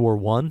 like World War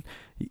I,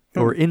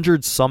 or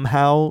injured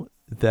somehow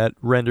that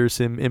renders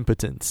him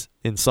impotent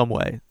in some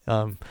way.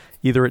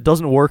 Either it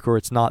doesn't work or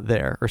it's not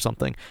there or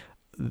something.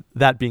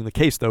 That being the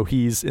case, though,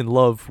 he's in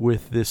love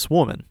with this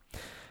woman.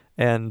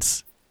 And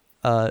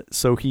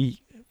so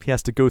he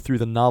has to go through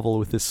the novel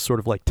with this sort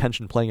of like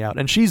tension playing out.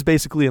 And she's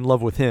basically in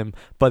love with him,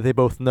 but they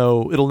both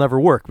know it'll never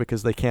work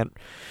because they can't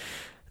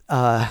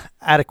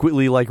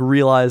adequately like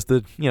realize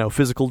the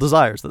physical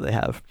desires that they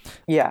have.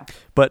 Yeah.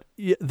 But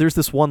there's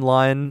this one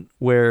line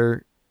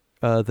where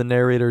the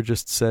narrator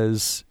just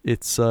says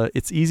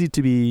it's easy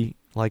to be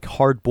like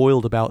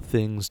hard-boiled about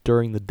things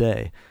during the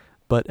day,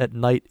 but at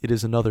night it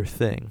is another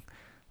thing.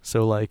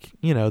 So like,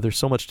 there's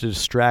so much to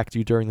distract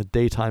you during the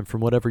daytime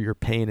from whatever your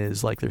pain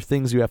is. Like there are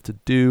things you have to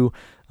do,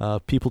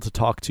 people to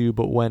talk to,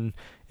 but when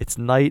it's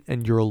night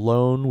and you're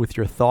alone with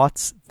your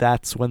thoughts,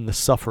 that's when the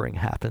suffering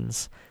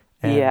happens.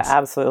 And yeah,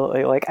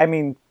 absolutely. Like, I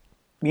mean,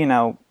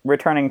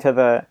 returning to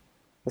the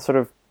sort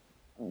of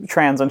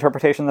trans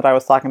interpretation that I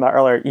was talking about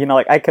earlier,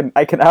 like I can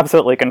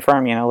absolutely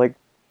confirm, gender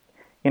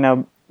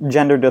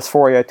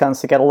dysphoria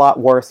tends to get a lot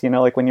worse,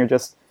 like when you're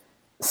just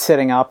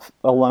sitting up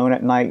alone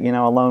at night,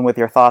 alone with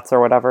your thoughts or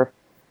whatever,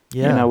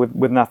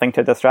 with nothing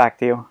to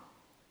distract you.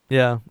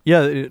 Yeah.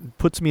 It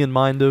puts me in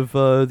mind of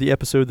the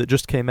episode that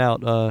just came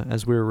out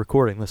as we were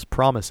recording this,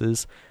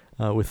 Promises,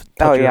 with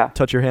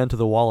touch your hand to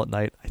the wall at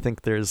night. I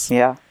think there's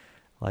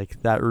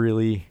like that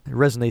really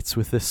resonates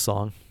with this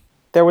song.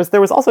 There was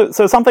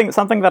also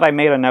something that I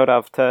made a note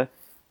of to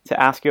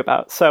ask you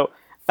about. So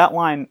that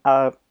line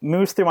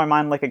moves through my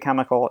mind like a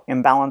chemical,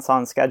 imbalance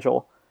on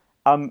schedule.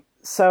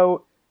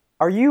 So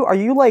are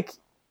you like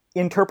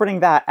interpreting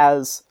that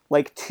as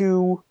like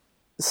two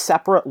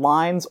separate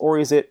lines, or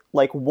is it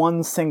like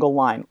one single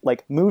line,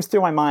 like moves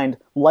through my mind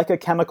like a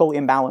chemical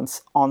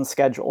imbalance on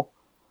schedule?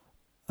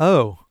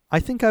 Oh, I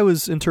think I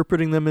was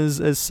interpreting them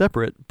as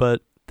separate,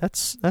 but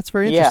that's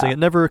very interesting. Yeah. It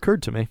never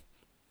occurred to me.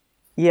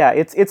 Yeah,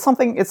 it's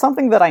something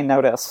that I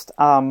noticed.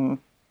 I'm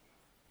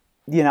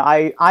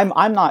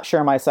not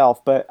sure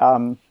myself, but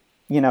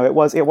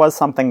it was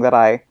something that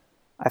I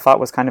thought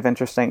was kind of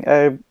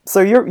interesting. So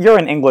you're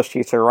an English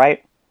teacher,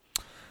 right?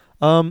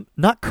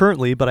 Not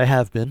currently, but I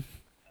have been.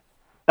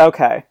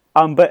 Okay.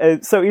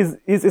 But so is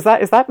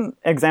that an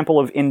example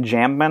of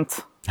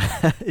enjambment?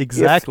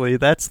 Exactly.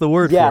 That's the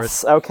word for it.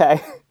 Yes.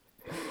 Okay.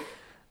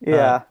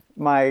 Yeah.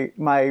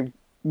 My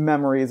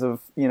memories of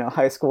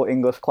high school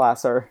English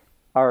class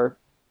are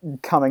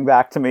coming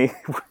back to me.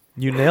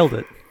 You nailed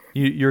it.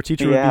 Your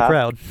teacher would be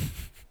proud.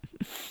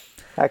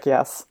 Heck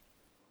yes.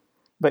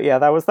 But yeah,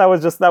 that was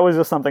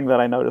just something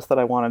that I noticed that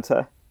I wanted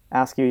to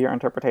ask you your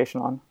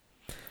interpretation on.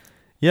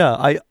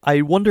 Yeah,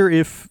 I wonder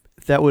if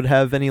that would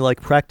have any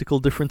like practical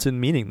difference in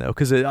meaning though,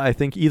 because I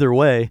think either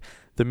way,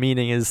 the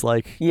meaning is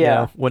like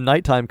when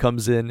nighttime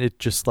comes in, it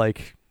just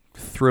like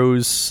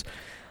throws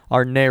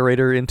our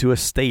narrator into a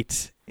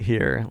state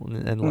here,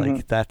 and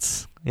like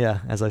that's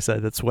as I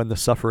said, that's when the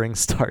suffering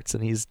starts,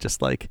 and he's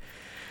just like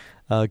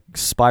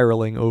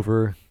spiraling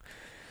over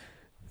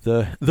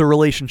the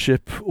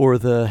relationship or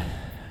the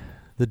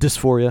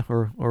dysphoria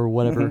or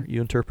whatever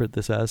you interpret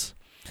this as.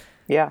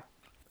 Yeah.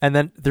 And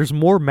then there's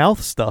more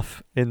mouth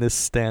stuff in this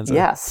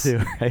stanza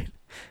too, right?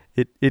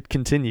 It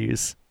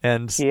continues,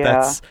 and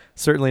that's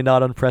certainly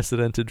not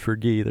unprecedented for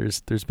Guy.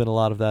 There's been a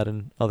lot of that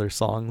in other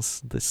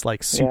songs. This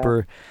like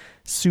super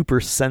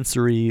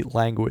sensory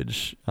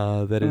language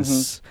that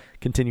is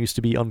continues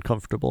to be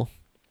uncomfortable.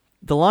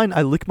 The line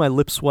 "I lick my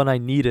lips when I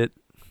need it,"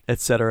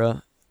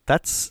 etc.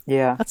 That's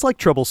like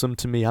troublesome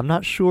to me. I'm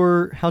not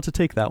sure how to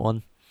take that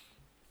one.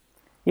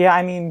 Yeah,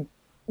 I mean,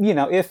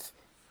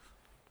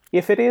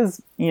 if it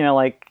is,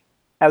 like,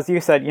 as you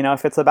said,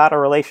 if it's about a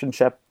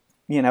relationship,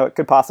 it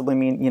could possibly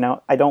mean,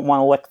 I don't want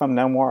to lick them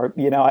no more.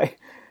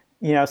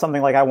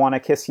 Something like I want to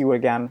kiss you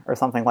again or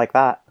something like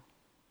that.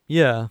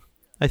 Yeah,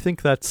 I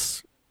think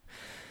that's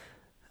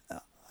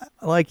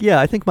I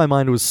think my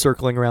mind was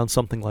circling around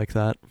something like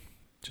that.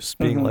 Just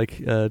being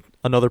like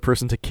another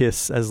person to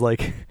kiss as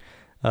like,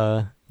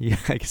 I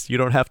guess you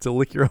don't have to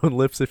lick your own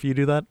lips if you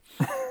do that.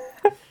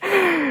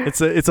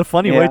 It's a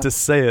funny way to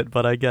say it,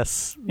 but I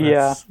guess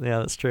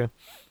that's true.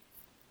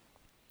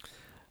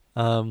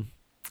 So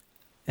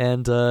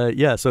and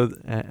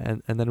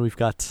then we've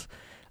got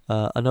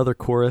another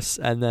chorus,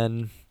 and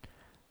then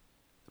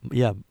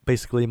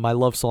basically my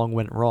love song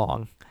went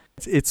wrong.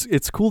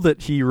 It's cool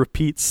that he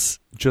repeats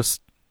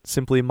just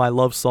simply my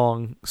love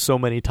song so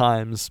many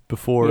times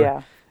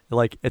before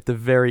like at the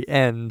very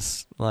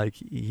end, like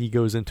he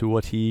goes into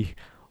what he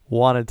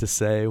wanted to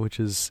say, which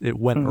is it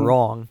went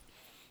wrong.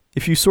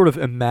 If you sort of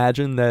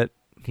imagine that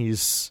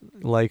he's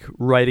like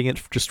writing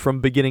it just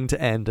from beginning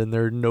to end and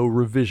there are no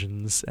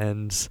revisions,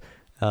 and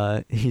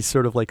he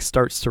sort of like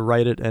starts to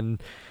write it,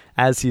 and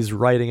as he's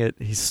writing it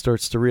he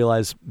starts to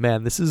realize,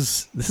 man, this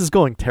is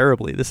going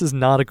terribly. This is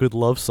not a good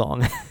love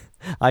song.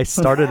 I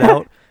started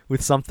out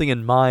with something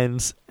in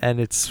mind and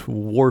it's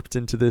warped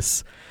into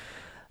this.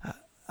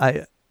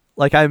 I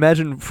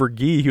imagine for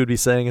Guy, he would be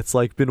saying it's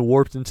like been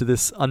warped into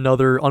this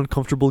another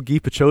uncomfortable Guy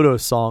Picciotto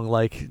song.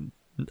 Like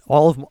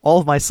all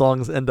of my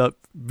songs end up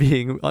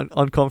being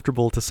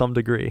uncomfortable to some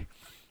degree.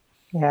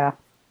 Yeah.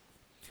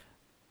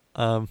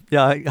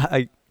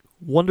 I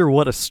wonder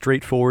what a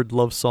straightforward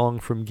love song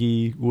from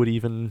Guy would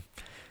even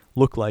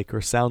look like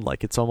or sound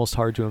like. It's almost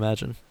hard to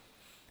imagine.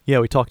 Yeah,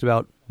 we talked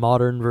about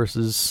modern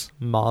versus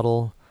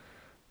model.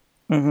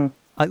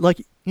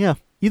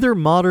 Either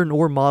modern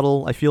or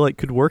model I feel like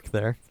could work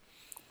there.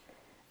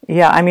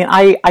 Yeah, I mean,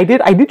 I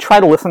did try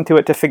to listen to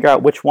it to figure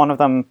out which one of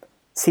them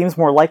seems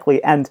more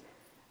likely, and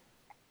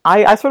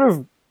I sort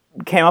of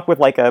came up with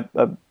like a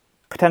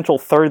potential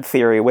third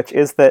theory, which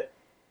is that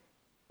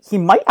he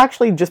might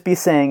actually just be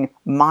saying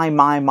my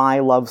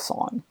love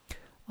song.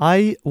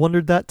 I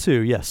wondered that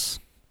too, yes.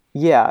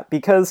 Yeah,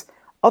 because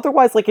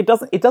otherwise, like, it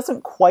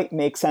doesn't quite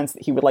make sense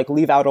that he would like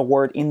leave out a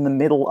word in the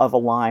middle of a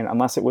line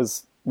unless it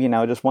was,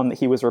 just one that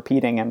he was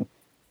repeating and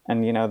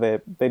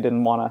they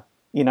didn't want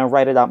to,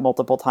 write it out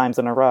multiple times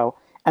in a row.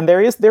 And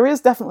there is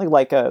definitely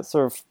like a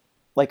sort of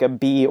like a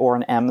B or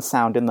an M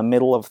sound in the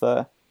middle of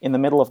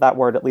that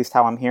word, at least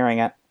how I'm hearing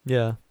it.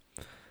 Yeah.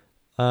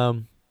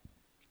 I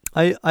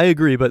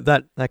agree, but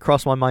that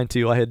crossed my mind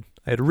too. I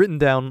had written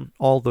down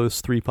all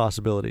those three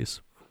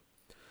possibilities.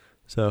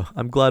 So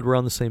I'm glad we're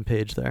on the same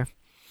page there.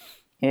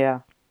 Yeah.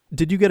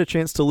 Did you get a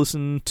chance to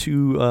listen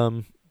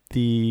to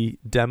the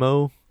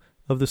demo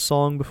of the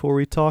song before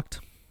we talked?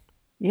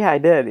 Yeah, I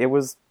did. It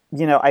was,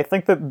 I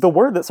think that the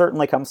word that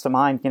certainly comes to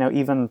mind,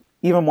 even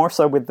more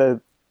so with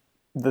the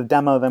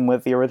demo than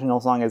with the original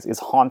song is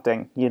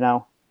haunting,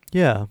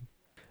 Yeah.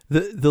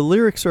 The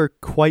lyrics are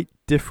quite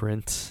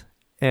different.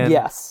 And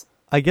yes.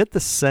 I get the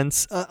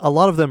sense, a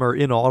lot of them are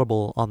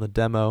inaudible on the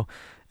demo,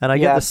 And I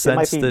get the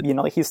sense it might be,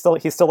 that like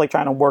he's still like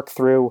trying to work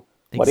through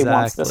what he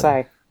wants to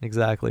say.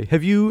 Exactly.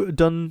 Have you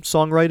done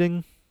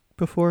songwriting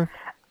before?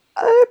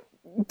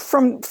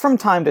 From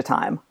time to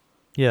time.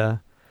 Yeah.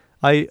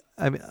 I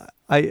mean,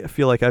 I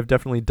feel like I've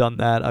definitely done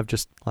that. I've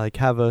just like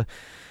have a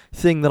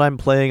thing that I'm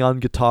playing on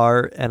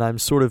guitar and I'm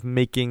sort of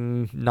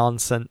making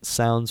nonsense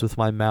sounds with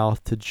my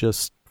mouth to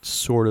just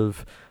sort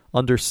of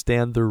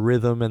understand the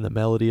rhythm and the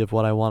melody of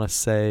what I want to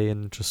say,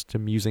 and just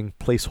am using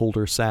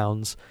placeholder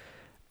sounds.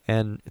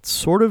 And it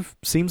sort of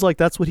seems like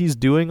that's what he's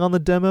doing on the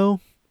demo.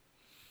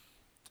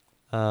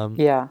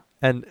 Yeah.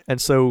 And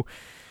so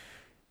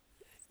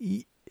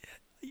it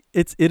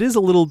is a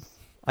little,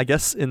 I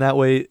guess, in that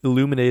way,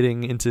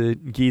 illuminating into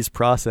Guy's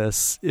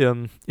process.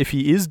 If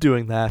he is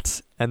doing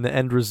that and the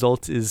end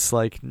result is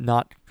like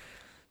not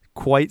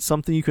quite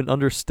something you can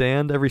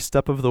understand every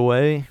step of the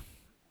way,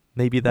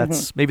 maybe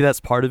that's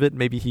part of it.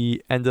 Maybe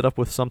he ended up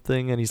with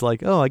something and he's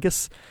like, oh, I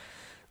guess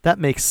that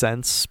makes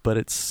sense, but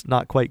it's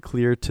not quite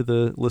clear to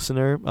the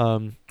listener.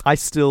 I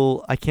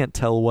can't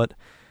tell what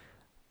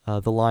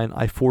the line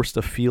 "I forced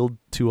a field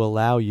to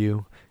allow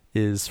you"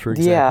 is, for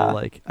example. Yeah.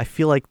 Like, I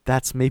feel like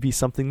that's maybe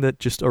something that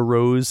just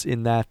arose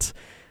in that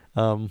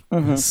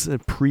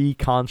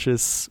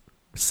pre-conscious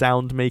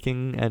sound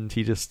making, and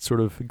he just sort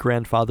of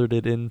grandfathered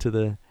it into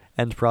the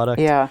end product.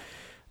 Yeah.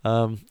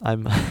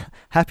 I'm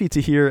happy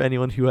to hear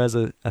anyone who has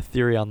a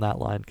theory on that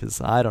line,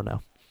 because I don't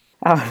know.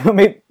 I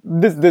mean,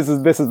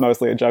 this is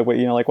mostly a joke, but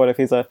like, what if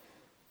he's a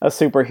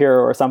superhero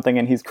or something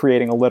and he's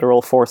creating a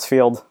literal force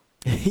field?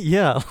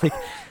 Yeah, like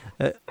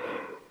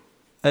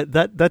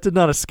that did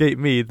not escape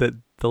me, that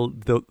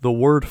the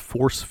word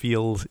force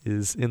field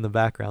is in the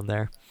background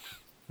there.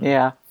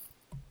 Yeah.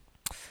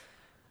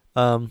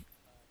 Yeah,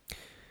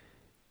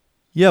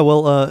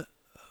 well,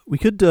 we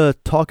could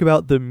talk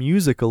about the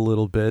music a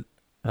little bit.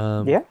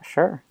 Yeah,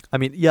 sure. I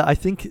mean, yeah, I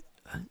think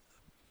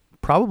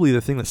probably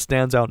the thing that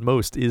stands out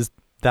most is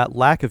that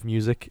lack of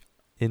music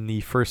in the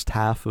first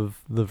half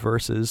of the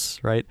verses,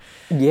 right?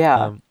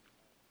 Yeah.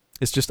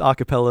 It's just a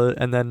cappella,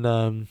 and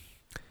then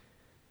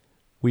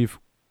we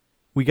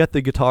get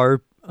the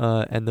guitar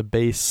and the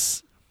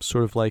bass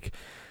sort of like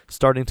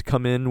starting to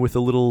come in with a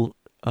little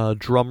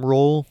drum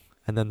roll,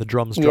 and then the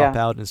drums drop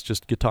out, and it's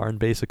just guitar and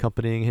bass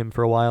accompanying him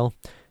for a while,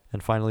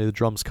 and finally the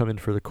drums come in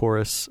for the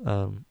chorus.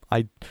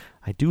 I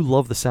do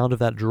love the sound of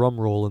that drum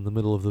roll in the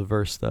middle of the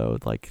verse, though.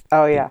 Like,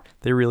 oh yeah,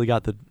 they really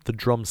got the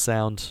drum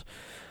sound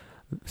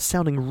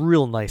sounding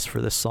real nice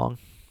for this song.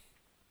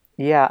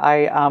 Yeah,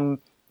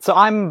 so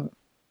I'm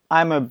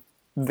a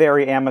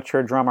very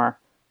amateur drummer.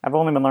 I've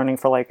only been learning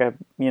for like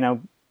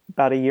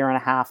about a year and a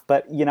half,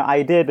 but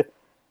I did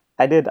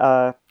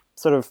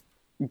sort of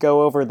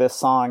go over this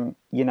song,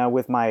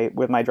 with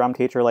my drum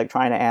teacher, like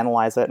trying to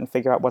analyze it and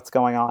figure out what's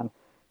going on.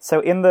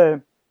 So in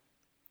the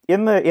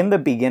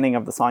beginning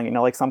of the song,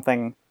 like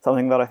something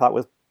that I thought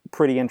was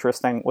pretty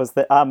interesting was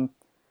that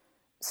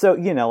so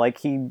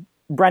like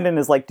Brendan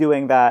is like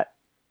doing that,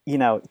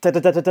 da da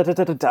da da da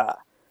da da da,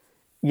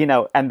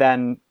 and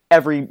then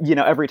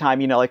every time,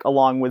 like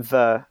along with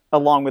the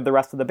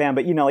rest of the band,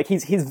 but like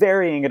he's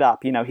varying it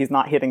up, he's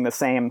not hitting the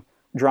same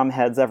drum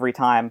heads every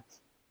time.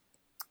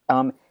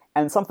 And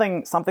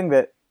something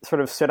that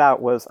sort of stood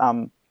out was,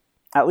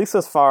 at least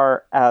as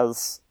far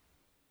as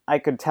I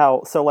could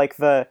tell, so like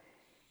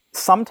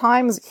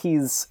sometimes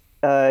he's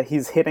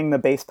hitting the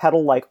bass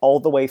pedal like all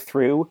the way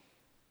through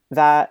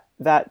that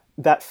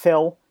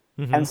fill,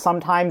 and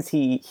sometimes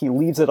he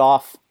leaves it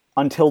off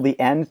until the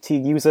end to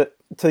use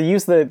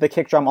the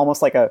kick drum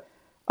almost like a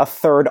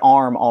third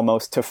arm,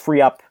 almost, to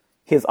free up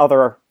his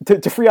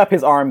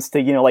arms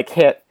to like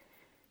hit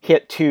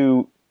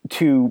two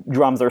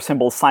drums or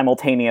cymbals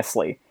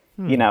simultaneously.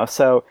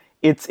 So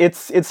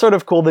it's sort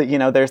of cool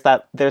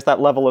that there's that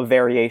level of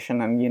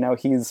variation, and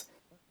he's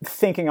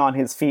thinking on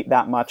his feet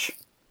that much.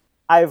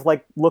 I've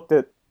like looked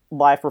at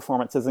live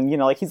performances, and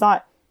like he's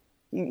not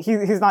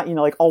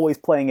like always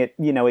playing it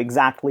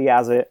exactly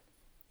as it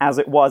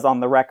was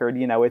on the record.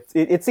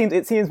 It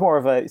seems more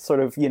of a sort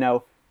of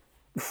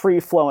free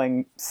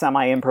flowing,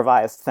 semi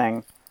improvised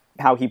thing,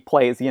 how he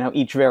plays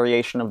each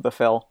variation of the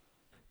fill.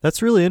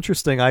 That's really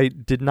interesting. I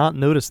did not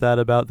notice that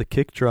about the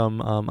kick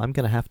drum. I'm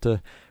gonna have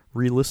to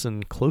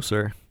re-listen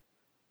closer.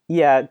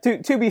 Yeah,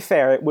 to be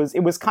fair, it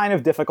was kind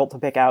of difficult to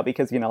pick out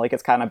because like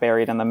it's kind of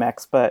buried in the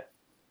mix. But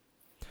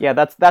yeah,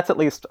 that's at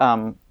least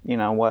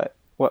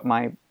what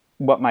my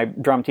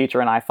drum teacher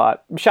and I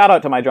thought. Shout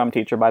out to my drum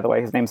teacher, by the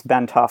way. His name's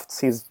Ben Tufts.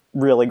 He's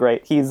really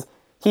great. He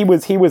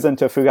was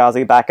into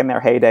Fugazi back in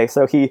their heyday,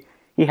 so he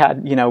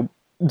had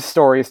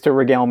stories to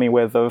regale me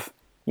with of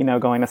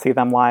going to see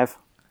them live.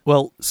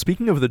 Well,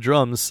 speaking of the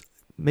drums,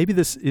 maybe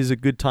this is a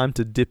good time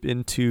to dip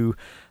into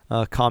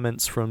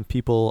comments from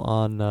people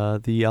on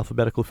the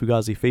Alphabetical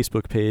Fugazi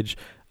Facebook page,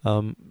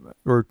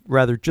 or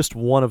rather just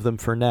one of them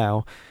for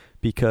now,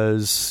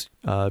 because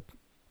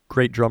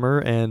great drummer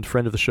and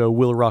friend of the show,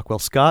 Will Rockwell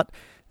Scott,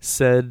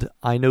 said,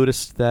 I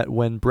noticed that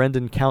when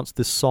Brendan counts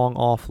this song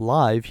off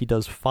live, he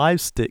does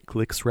 5 stick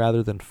clicks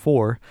rather than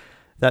 4.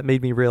 that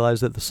made me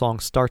realize that the song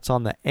starts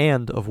on the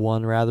and of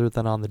one rather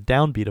than on the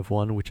downbeat of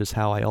one, which is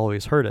how I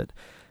always heard it.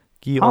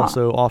 Guy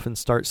also often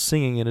starts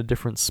singing in a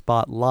different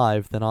spot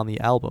live than on the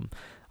album.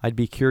 I'd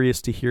be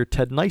curious to hear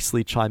Ted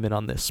Nicely chime in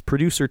on this.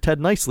 Producer Ted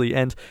Nicely,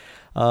 and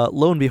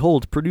lo and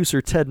behold,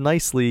 producer Ted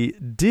Nicely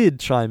did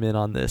chime in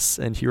on this,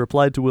 and he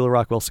replied to Will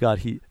Rockwell Scott.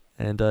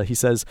 He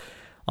says,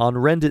 on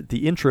Rend It,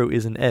 the intro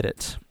is an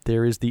edit.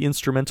 There is the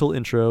instrumental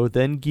intro,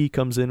 then Guy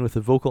comes in with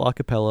a vocal a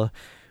cappella.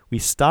 We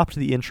stopped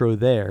the intro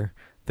there,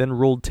 then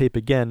rolled tape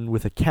again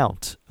with a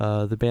count.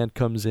 The band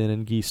comes in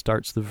and Guy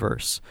starts the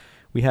verse.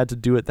 We had to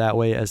do it that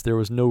way as there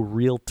was no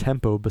real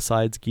tempo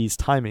besides Guy's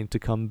timing to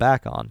come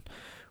back on.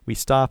 We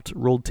stopped,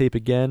 rolled tape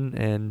again,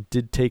 and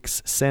did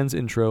takes sans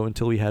intro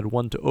until we had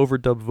one to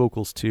overdub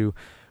vocals to,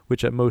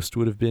 which at most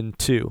would have been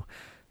two.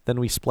 Then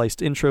we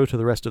spliced intro to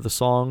the rest of the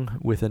song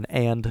with an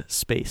and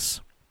space.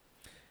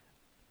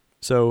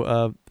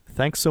 So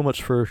thanks so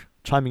much for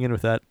chiming in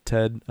with that,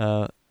 Ted.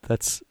 I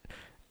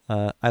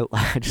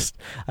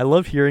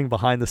love hearing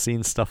behind the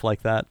scenes stuff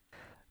like that.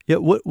 Yeah,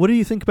 what do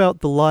you think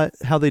about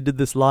how they did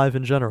this live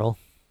in general?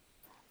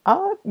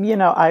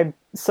 The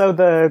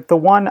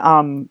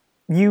one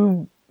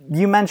you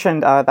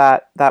mentioned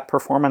that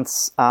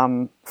performance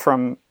from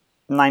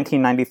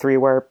 1993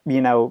 where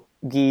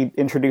Guy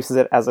introduces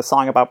it as a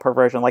song about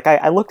perversion. Like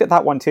I looked at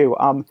that one too.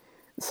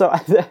 So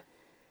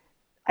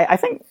I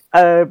think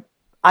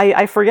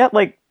I forget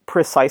like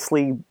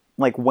precisely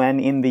like when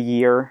in the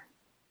year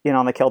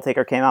the Kill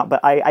Taker came out, but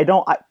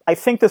I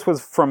think this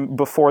was from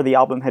before the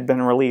album had been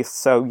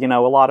released. So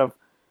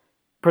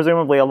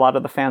presumably a lot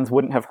of the fans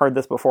wouldn't have heard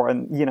this before,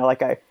 and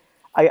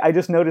I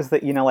just noticed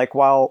that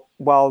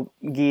while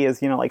Guy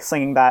is like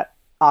singing that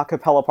a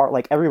cappella part,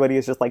 like everybody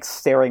is just like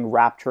staring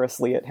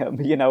rapturously at him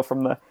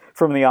from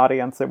the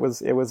audience. It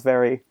was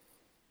very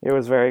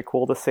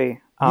cool to see.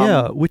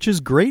 Which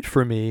is great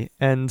for me,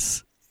 and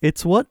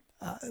it's what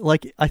I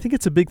think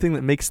it's a big thing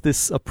that makes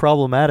this a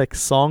problematic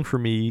song for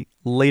me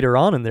later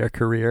on in their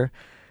career,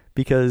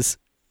 because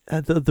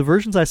the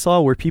versions I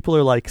saw where people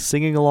are like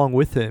singing along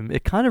with him,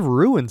 it kind of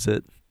ruins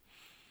it.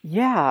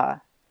 Yeah,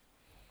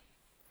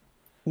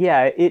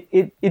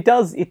 it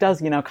does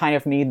kind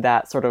of need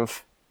that sort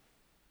of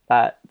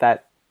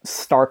that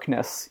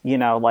starkness,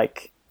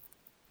 like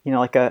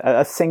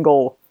a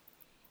single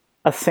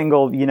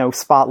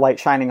spotlight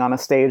shining on a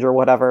stage or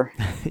whatever.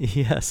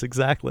 Yes,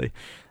 exactly.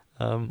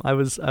 I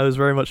was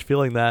very much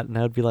feeling that, and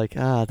I'd be like,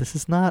 this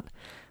is not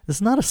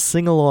a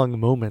sing-along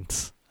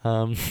moment.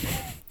 I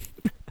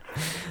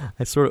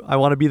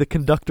want to be the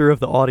conductor of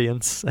the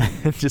audience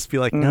and just be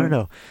like,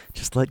 no,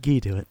 just let Guy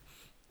do it.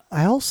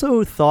 I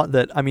also thought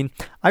that, I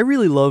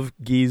really love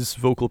Guy's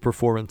vocal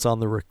performance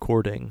on the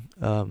recording.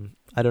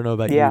 I don't know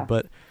about you,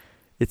 but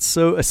it's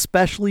so,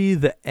 especially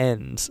the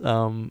end.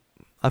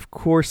 Of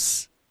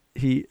course,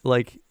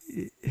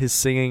 his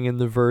singing in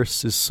the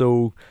verse is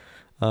so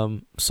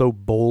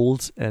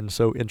bold and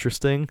so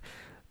interesting,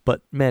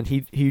 but man,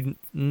 he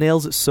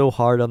nails it so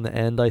hard on the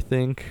end. I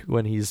think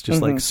when he's just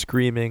like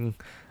screaming,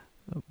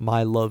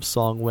 "My love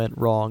song went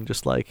wrong,"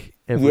 just like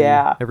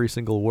every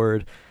single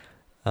word,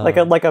 like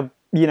a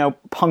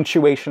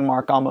punctuation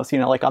mark almost.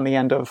 Like on the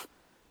end of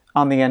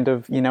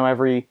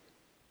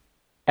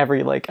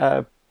every like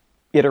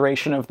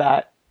iteration of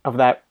that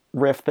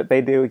riff that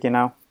they do.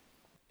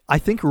 I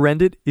think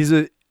 "Rend It" is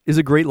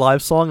a great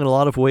live song in a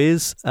lot of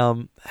ways.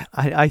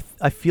 I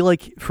feel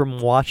like from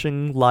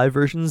watching live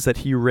versions that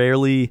he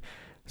rarely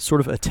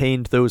sort of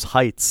attained those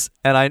heights.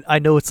 And I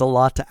know it's a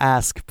lot to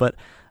ask, but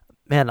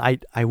man,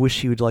 I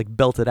wish he would like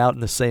belt it out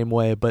in the same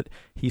way, but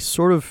he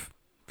sort of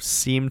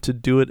seemed to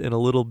do it in a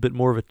little bit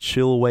more of a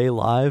chill way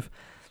live.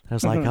 And I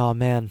was like, oh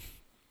man,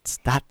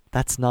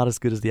 that's not as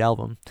good as the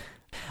album.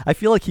 I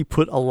feel like he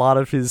put a lot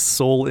of his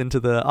soul into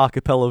the a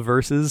cappella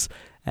verses,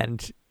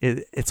 and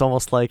it's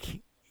almost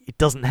like it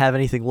doesn't have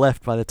anything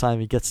left by the time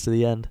he gets to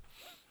the end.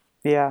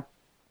 Yeah.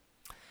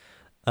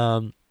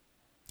 We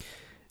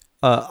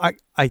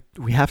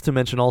have to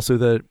mention also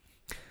the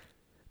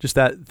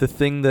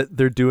thing that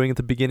they're doing at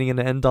the beginning and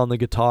end on the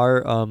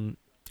guitar, and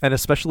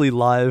especially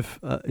live.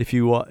 If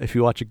you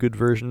watch a good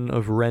version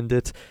of Rend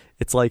It,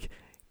 it's like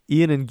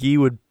Ian and Guy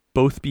would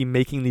both be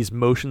making these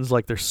motions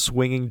like they're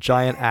swinging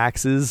giant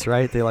axes,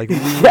 right? They like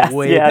lean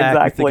way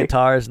back with the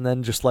guitars and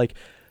then just like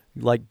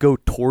go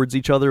towards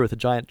each other with a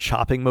giant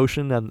chopping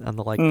motion and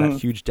the that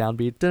huge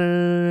downbeat.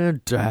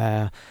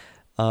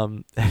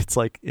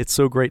 It's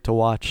so great to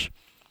watch.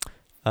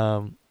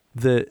 And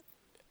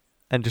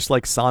just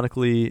like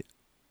sonically,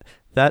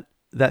 that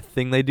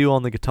thing they do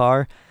on the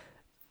guitar,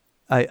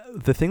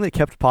 the thing that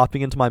kept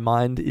popping into my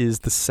mind is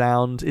the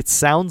sound. It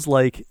sounds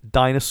like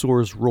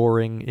dinosaurs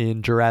roaring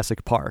in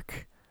Jurassic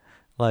Park,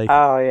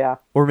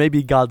 or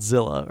maybe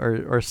Godzilla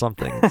or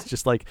something. It's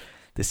just like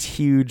this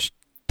huge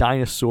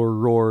dinosaur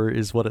roar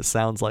is what it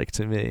sounds like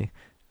to me.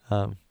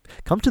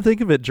 Come to think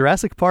of it,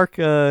 Jurassic Park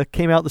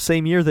came out the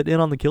same year that In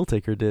on the Kill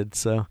Taker did,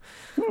 so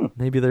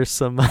maybe there's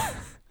some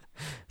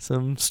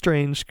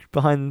strange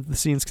behind the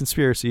scenes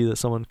conspiracy that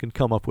someone can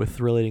come up with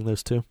relating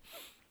those two.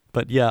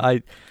 But yeah,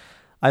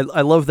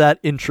 I love that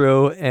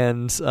intro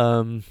and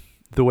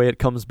the way it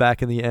comes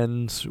back in the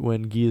end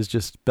when Guy is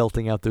just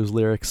belting out those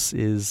lyrics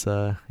is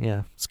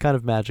it's kind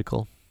of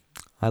magical.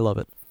 I love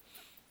it.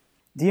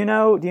 Do you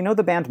know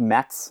the band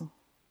Metz?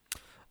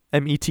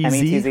 METZ?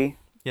 METZ?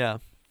 Yeah.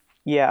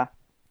 Yeah.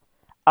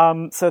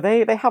 So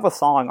they have a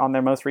song on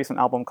their most recent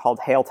album called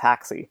Hail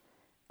Taxi.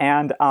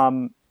 And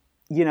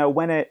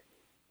when it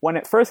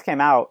first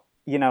came out,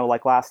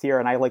 like last year,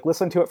 and I like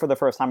listened to it for the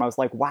first time, I was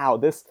like, wow,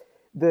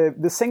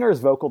 the singer's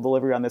vocal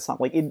delivery on this song,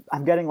 like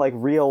I'm getting like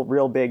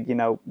real big,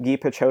 Guy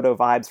Picciotto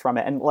vibes from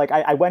it. And like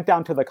I went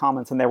down to the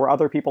comments and there were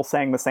other people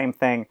saying the same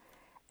thing.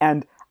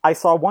 And I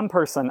saw one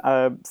person,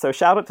 so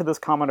shout out to this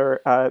commenter,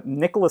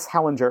 Nicholas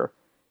Hellinger,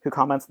 who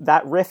comments,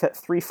 that riff at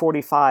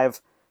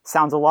 3:45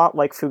 sounds a lot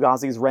like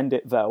Fugazi's Rend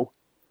It, though.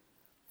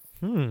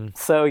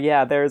 So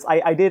yeah,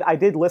 I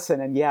did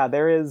listen, and yeah,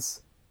 there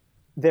is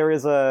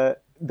a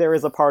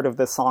part of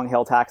this song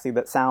Hail Taxi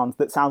that sounds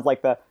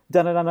like the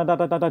da da da da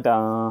da da da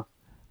da.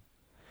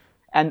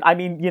 And I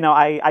mean,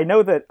 I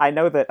know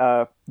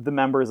that the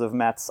members of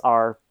Metz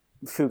are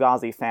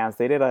Fugazi fans.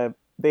 They did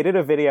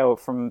a video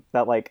from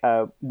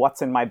that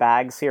What's in My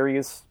Bag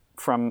series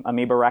from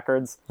Amoeba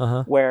Records,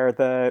 where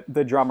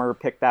the drummer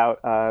picked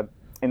out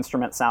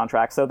instrument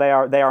soundtrack. So they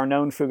are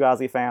known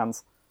Fugazi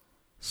fans.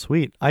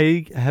 Sweet.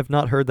 I have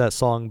not heard that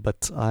song,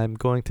 but I'm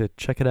going to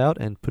check it out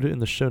and put it in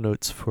the show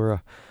notes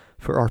for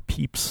our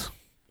peeps.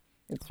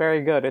 It's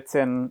very good.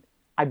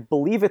 I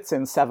believe it's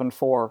in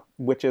 7/4,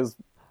 which is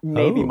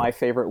maybe my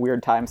favorite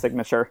weird time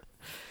signature.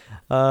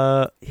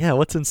 Yeah.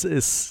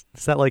 Is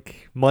that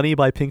like Money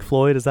by Pink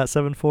Floyd? Is that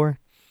 7/4?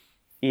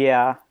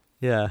 Yeah.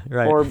 Yeah.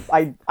 Right. Or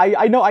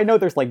I know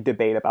there's like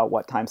debate about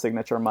what time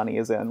signature Money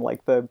is in.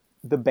 Like the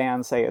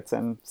band say it's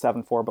in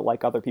 7/4, but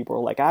like other people are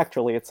like,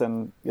 actually it's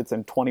in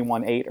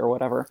 21/8 or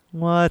whatever.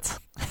 What?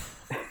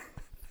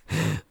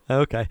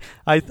 Okay.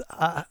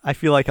 I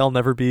feel like I'll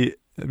never be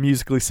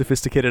musically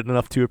sophisticated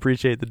enough to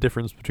appreciate the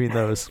difference between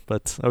those,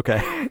 but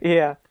okay.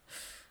 Yeah.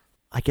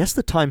 I guess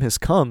the time has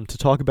come to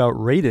talk about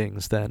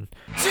ratings then.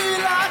 Do you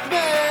like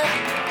me?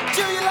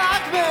 Do you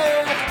like me?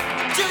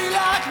 Do you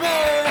like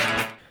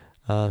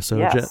me?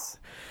 Yes.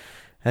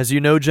 As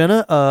you know,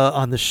 Jenna,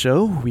 on the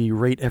show, we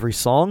rate every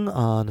song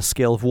on a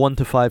scale of 1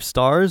 to 5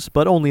 stars,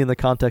 but only in the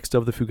context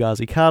of the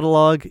Fugazi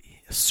catalog,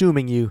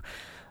 assuming you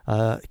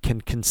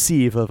can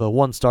conceive of a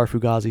 1-star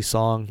Fugazi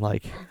song,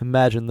 like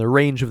imagine the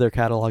range of their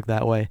catalog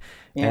that way.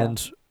 Yeah.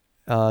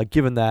 And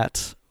given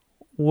that,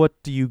 what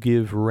do you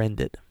give Rend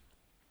It?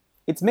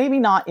 It's maybe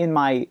not in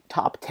my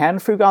top 10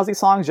 Fugazi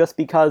songs, just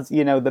because,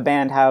 the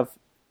band have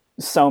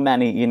so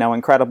many,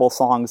 incredible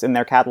songs in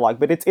their catalog,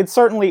 but it's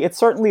certainly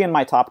in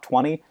my top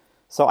 20.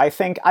 So I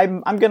think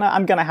I'm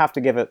gonna have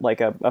to give it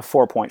like a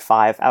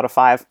 4.5 out of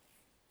 5.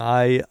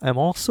 I am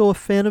also a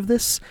fan of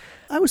this.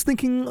 I was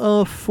thinking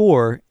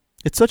 4.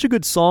 It's such a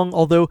good song,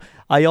 although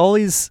I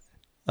always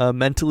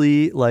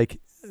mentally like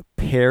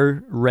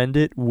pair Rend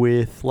It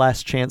with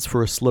Last Chance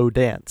for a Slow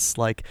Dance.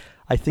 Like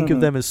I think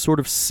of them as sort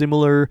of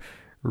similar,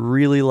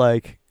 really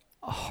like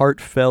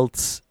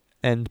heartfelt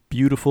and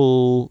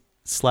beautiful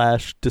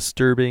 /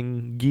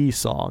 disturbing Guy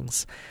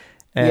songs.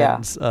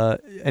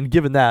 And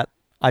given that,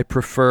 I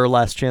prefer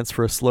Last Chance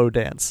for a Slow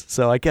Dance.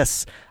 So I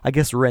guess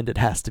Rend It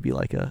has to be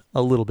like a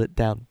little bit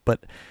down,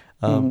 but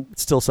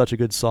it's still such a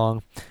good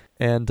song.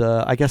 And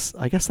I guess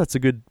that's a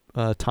good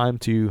time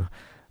to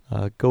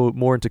go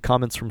more into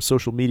comments from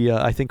social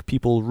media. I think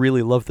people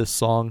really love this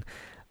song.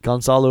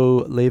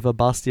 Gonzalo Leva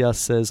Bastia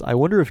says, I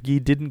wonder if Guy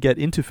didn't get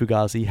into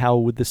Fugazi, how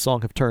would this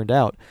song have turned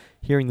out?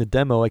 Hearing the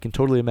demo, I can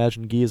totally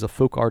imagine Guy as a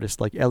folk artist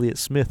like Elliott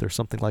Smith or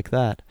something like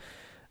that.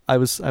 I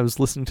was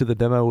listening to the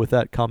demo with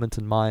that comment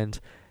in mind,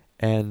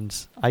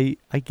 and I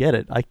get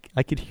it.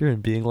 I could hear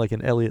him being like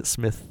an Elliott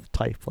Smith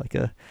type, like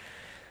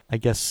I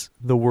guess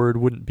the word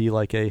wouldn't be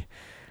like a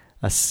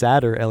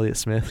sadder Elliott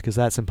Smith, because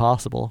that's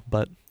impossible,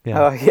 but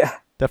yeah,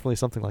 definitely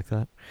something like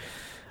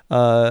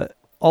that.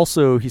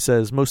 Also, he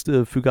says, most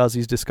of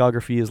Fugazi's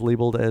discography is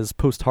labeled as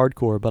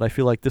post-hardcore, but I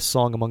feel like this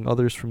song, among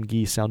others from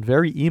Guy, sound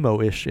very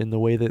emo-ish in the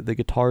way that the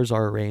guitars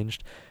are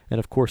arranged, and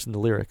of course in the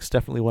lyrics.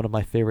 Definitely one of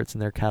my favorites in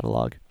their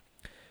catalog.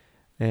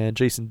 And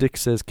Jason Dick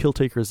says,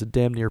 Killtaker is a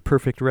damn near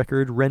perfect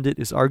record. Rend It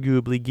is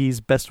arguably Guy's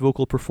best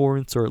vocal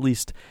performance, or at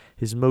least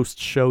his most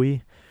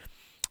showy.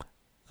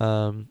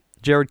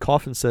 Jared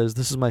Coffin says,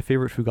 this is my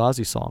favorite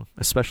Fugazi song,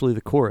 especially the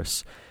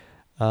chorus.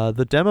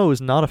 The demo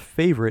is not a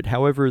favorite,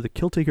 however, the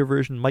Killtaker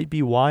version might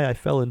be why I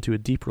fell into a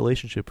deep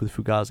relationship with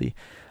Fugazi.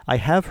 I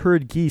have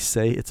heard Guy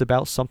say it's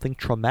about something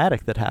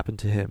traumatic that happened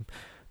to him,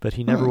 but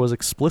he never was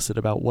explicit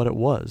about what it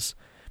was.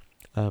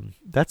 I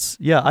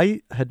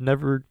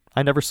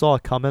never saw a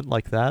comment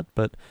like that,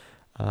 but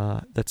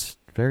that's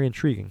very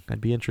intriguing. I'd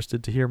be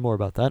interested to hear more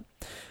about that.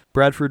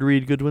 Bradford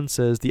Reed Goodwin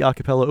says, the a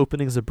cappella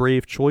opening is a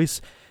brave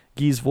choice.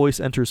 Guy's voice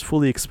enters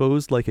fully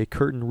exposed like a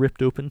curtain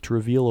ripped open to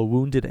reveal a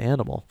wounded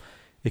animal.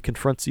 It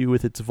confronts you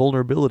with its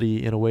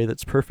vulnerability in a way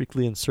that's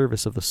perfectly in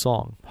service of the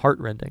song.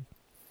 Heartrending.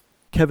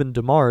 Kevin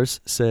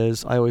DeMars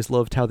says, I always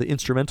loved how the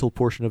instrumental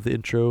portion of the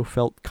intro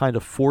felt kind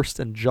of forced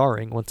and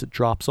jarring once it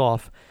drops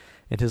off,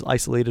 and his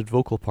isolated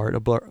vocal part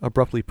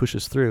abruptly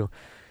pushes through.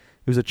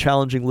 It was a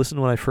challenging listen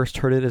when I first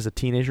heard it as a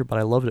teenager, but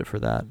I loved it for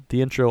that.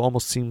 The intro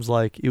almost seems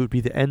like it would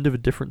be the end of a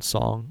different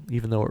song,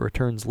 even though it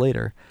returns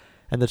later,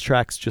 and the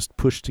tracks just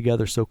push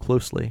together so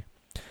closely.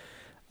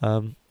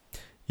 I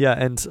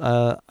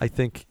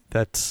think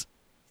that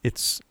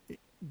it's,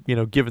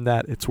 given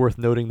that, it's worth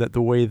noting that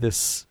the way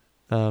this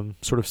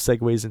sort of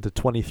segues into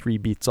 23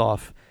 beats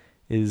off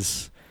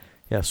is,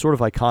 sort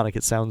of iconic.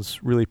 It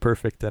sounds really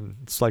perfect, and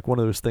it's like one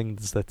of those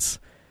things that's...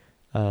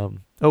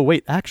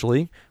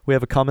 actually, we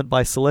have a comment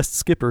by Celeste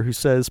Skipper who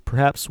says,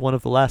 perhaps one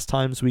of the last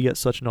times we get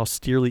such an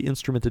austerely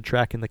instrumented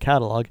track in the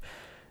catalog.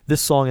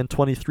 This song and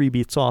 23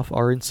 Beats Off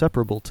are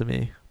inseparable to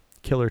me.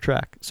 Killer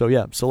track. So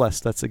yeah,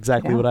 Celeste, that's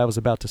exactly what I was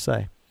about to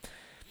say.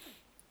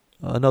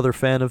 Another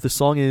fan of this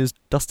song is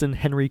Dustin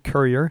Henry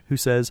Currier, who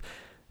says,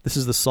 this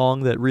is the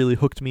song that really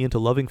hooked me into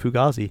loving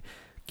Fugazi.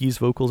 Guy's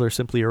vocals are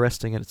simply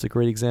arresting, and it's a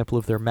great example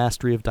of their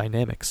mastery of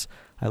dynamics.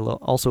 I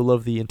also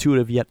love the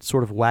intuitive yet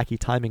sort of wacky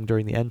timing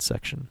during the end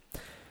section.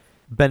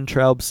 Ben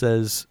Traub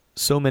says,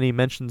 so many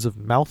mentions of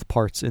mouth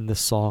parts in this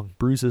song,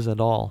 bruises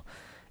and all.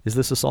 Is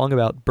this a song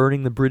about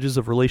burning the bridges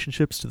of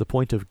relationships to the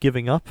point of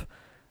giving up?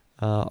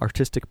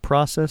 Artistic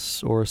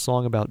process, or a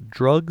song about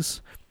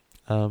drugs?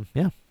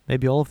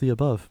 Maybe all of the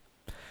above.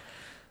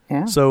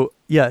 Yeah. So,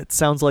 it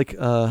sounds like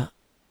the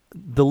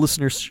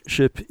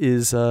listenership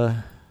is,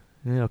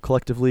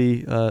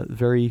 collectively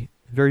very,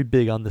 very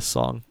big on this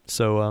song.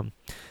 So,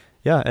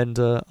 and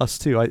us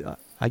too.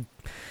 I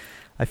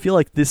feel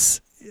like this,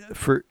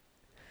 if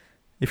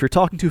you're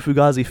talking to a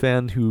Fugazi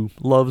fan who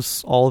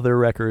loves all of their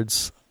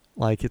records,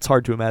 like, it's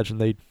hard to imagine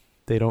they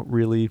don't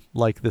really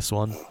like this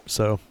one.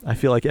 So I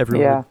feel like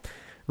everyone would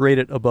rate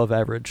it above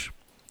average.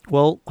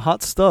 Well,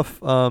 hot stuff.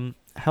 How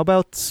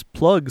about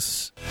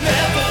plugs?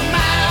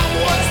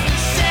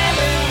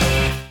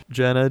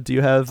 Jenna, do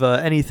you have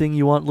anything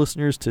you want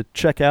listeners to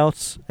check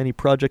out? Any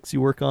projects you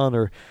work on,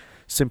 or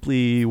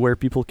simply where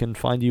people can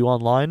find you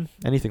online?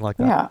 Anything like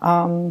that?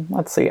 Yeah.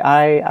 Let's see.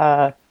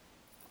 I'm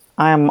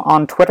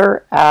on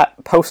Twitter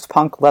at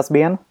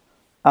postpunklesbian.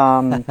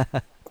 How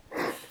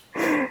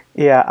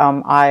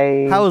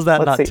is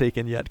that not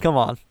taken yet? Come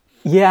on.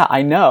 Yeah,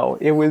 I know.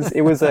 It was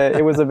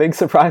a big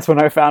surprise when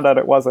I found out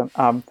it wasn't.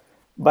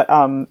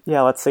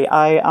 Let's see.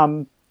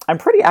 I'm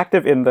pretty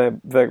active in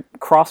the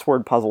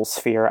crossword puzzle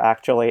sphere,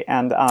 actually,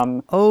 and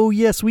oh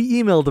yes,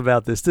 we emailed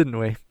about this, didn't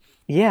we?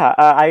 Yeah,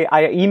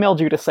 I emailed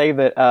you to say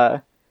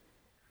that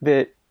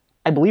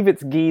I believe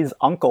it's Guy's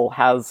uncle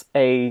has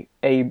a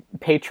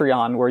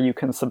Patreon where you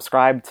can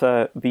subscribe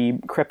to the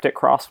cryptic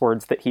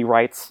crosswords that he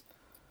writes.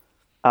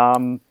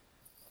 I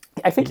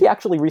think he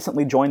actually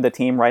recently joined the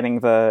team writing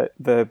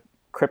the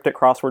cryptic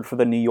crossword for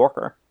the New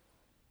Yorker.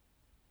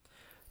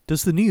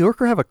 Does the New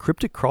Yorker have a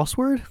cryptic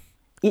crossword?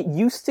 It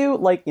used to,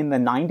 like, in the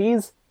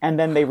 90s, and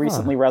then they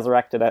recently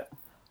resurrected it.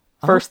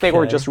 First, they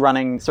were just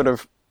running sort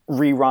of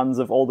reruns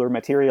of older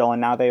material, and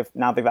now they've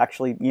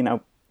actually,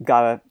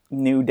 got a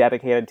new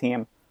dedicated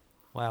team.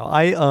 Wow.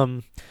 I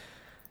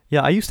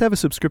used to have a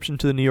subscription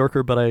to the New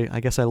Yorker, but I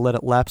guess I let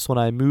it lapse when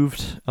I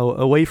moved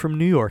away from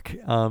New York.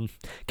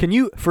 Can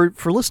you,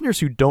 for listeners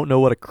who don't know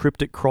what a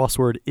cryptic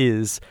crossword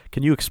is,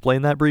 can you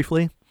explain that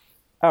briefly?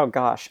 Oh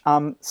gosh.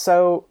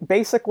 So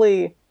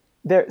basically,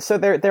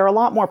 they're a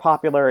lot more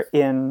popular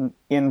in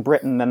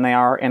Britain than they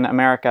are in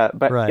America.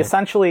 But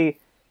essentially,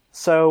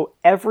 so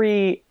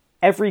every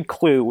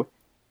clue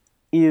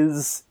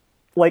is,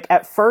 like,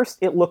 at first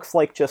it looks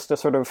like just a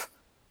sort of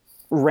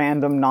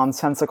random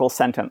nonsensical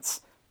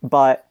sentence,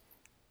 but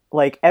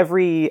like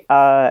every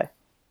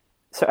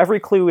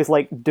clue is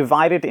like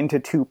divided into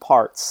two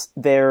parts.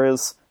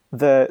 There's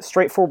the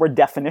straightforward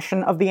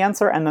definition of the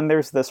answer, and then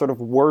there's the sort of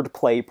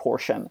wordplay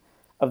portion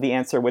of the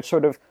answer, which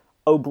sort of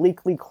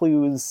obliquely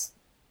clues,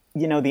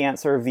 the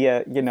answer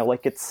via,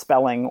 like its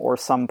spelling or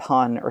some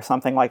pun or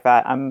something like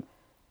that. I'm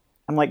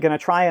like going to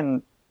try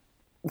and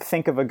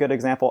think of a good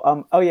example.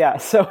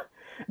 So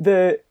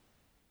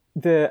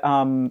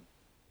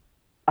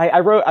I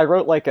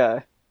wrote like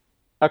a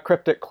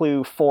cryptic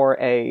clue for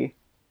a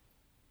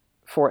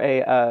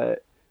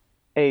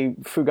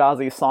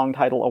Fugazi song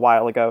title a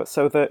while ago.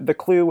 So the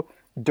clue,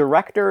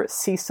 director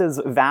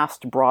ceases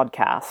vast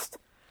broadcast,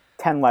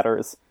 10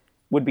 letters,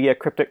 would be a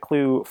cryptic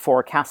clue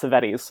for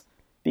Cassavetes,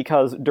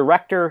 because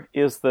director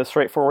is the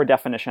straightforward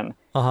definition,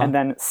 and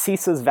then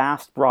ceases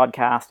vast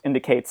broadcast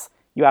indicates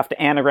you have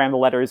to anagram the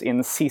letters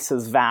in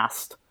ceases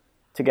vast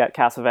to get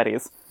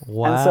Cassavetes.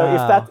 Wow. And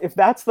so if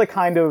that's the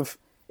kind of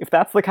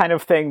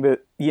thing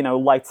that,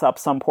 lights up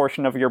some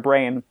portion of your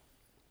brain,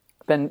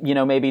 then,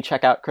 maybe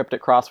check out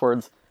Cryptic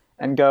Crosswords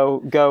and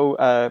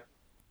go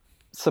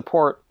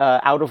support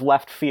Out of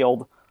Left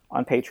Field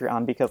on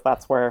Patreon, because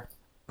that's where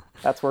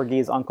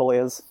Guy's uncle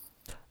is.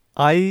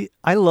 I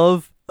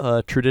love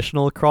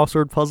traditional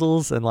crossword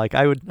puzzles, and like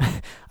I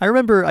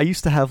remember I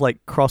used to have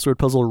like crossword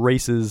puzzle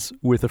races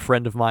with a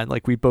friend of mine.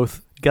 Like, we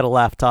both get a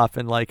laptop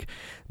and like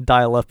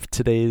dial up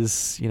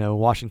today's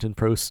Washington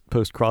Post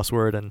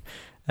crossword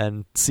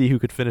and see who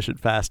could finish it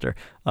faster.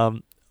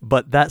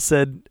 But that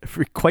said,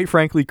 quite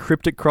frankly,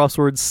 cryptic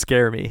crosswords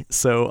scare me.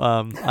 So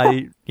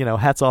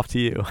hats off to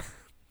you.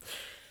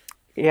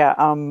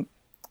 Yeah.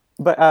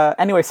 But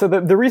anyway, so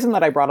the reason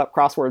that I brought up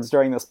crosswords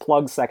during this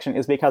plug section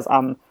is because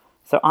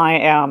so I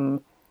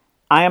am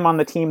on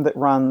the team that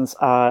runs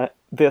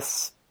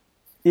this.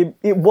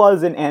 It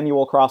was an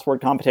annual crossword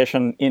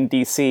competition in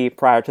DC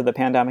prior to the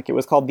pandemic. It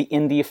was called the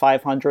Indie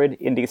 500,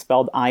 Indie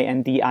spelled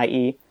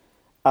INDIE,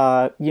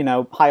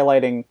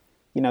 highlighting,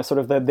 sort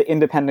of the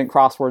independent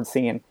crossword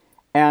scene.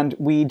 And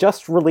we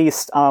just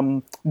released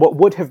what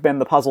would have been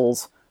the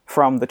puzzles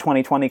from the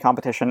 2020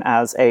 competition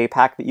as a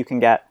pack that you can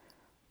get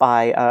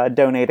by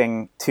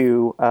donating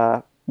to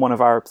one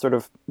of our sort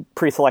of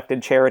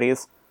pre-selected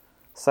charities.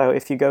 So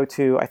if you go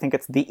to, I think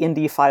it's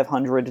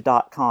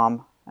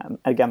theindie500.com, and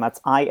again,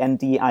 that's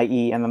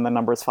INDIE, and then the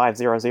number is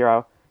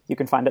 500. You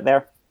can find it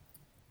there.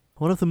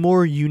 One of the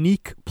more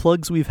unique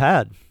plugs we've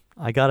had,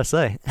 I gotta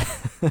say.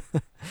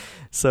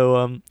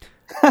 So,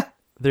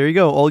 there you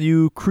go. All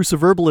you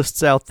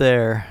cruciverbalists out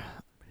there,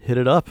 hit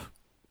it up.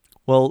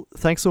 Well,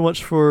 thanks so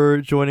much for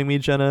joining me,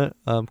 Jenna.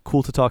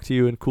 Cool to talk to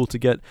you, and cool to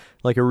get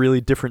like a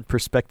really different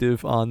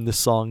perspective on this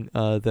song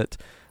that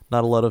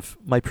not a lot of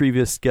my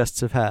previous guests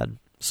have had.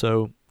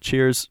 So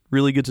cheers.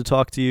 Really good to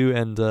talk to you.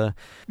 And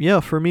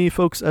for me,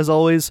 folks, as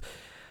always,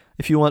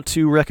 if you want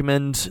to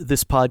recommend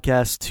this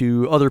podcast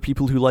to other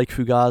people who like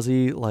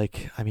Fugazi,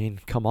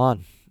 come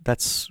on.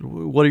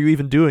 What are you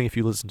even doing if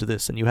you listen to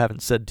this and you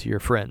haven't said to your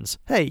friends,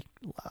 hey,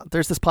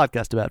 there's this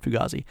podcast about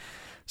Fugazi.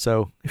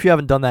 So if you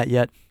haven't done that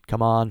yet,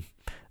 come on,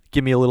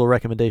 give me a little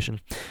recommendation.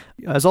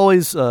 As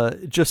always,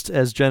 just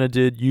as Jenna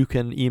did, you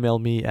can email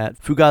me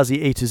at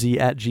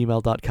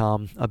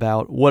fugaziatoz@gmail.com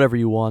about whatever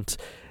you want.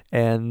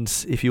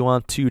 And if you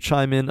want to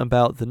chime in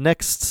about the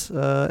next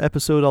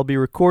episode I'll be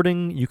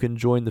recording, you can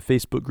join the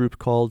Facebook group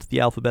called The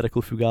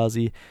Alphabetical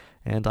Fugazi,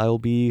 and I will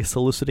be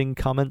soliciting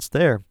comments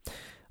there.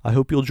 I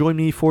hope you'll join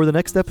me for the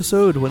next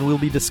episode when we'll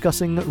be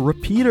discussing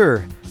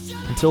Repeater.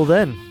 Until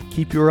then,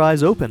 keep your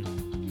eyes open.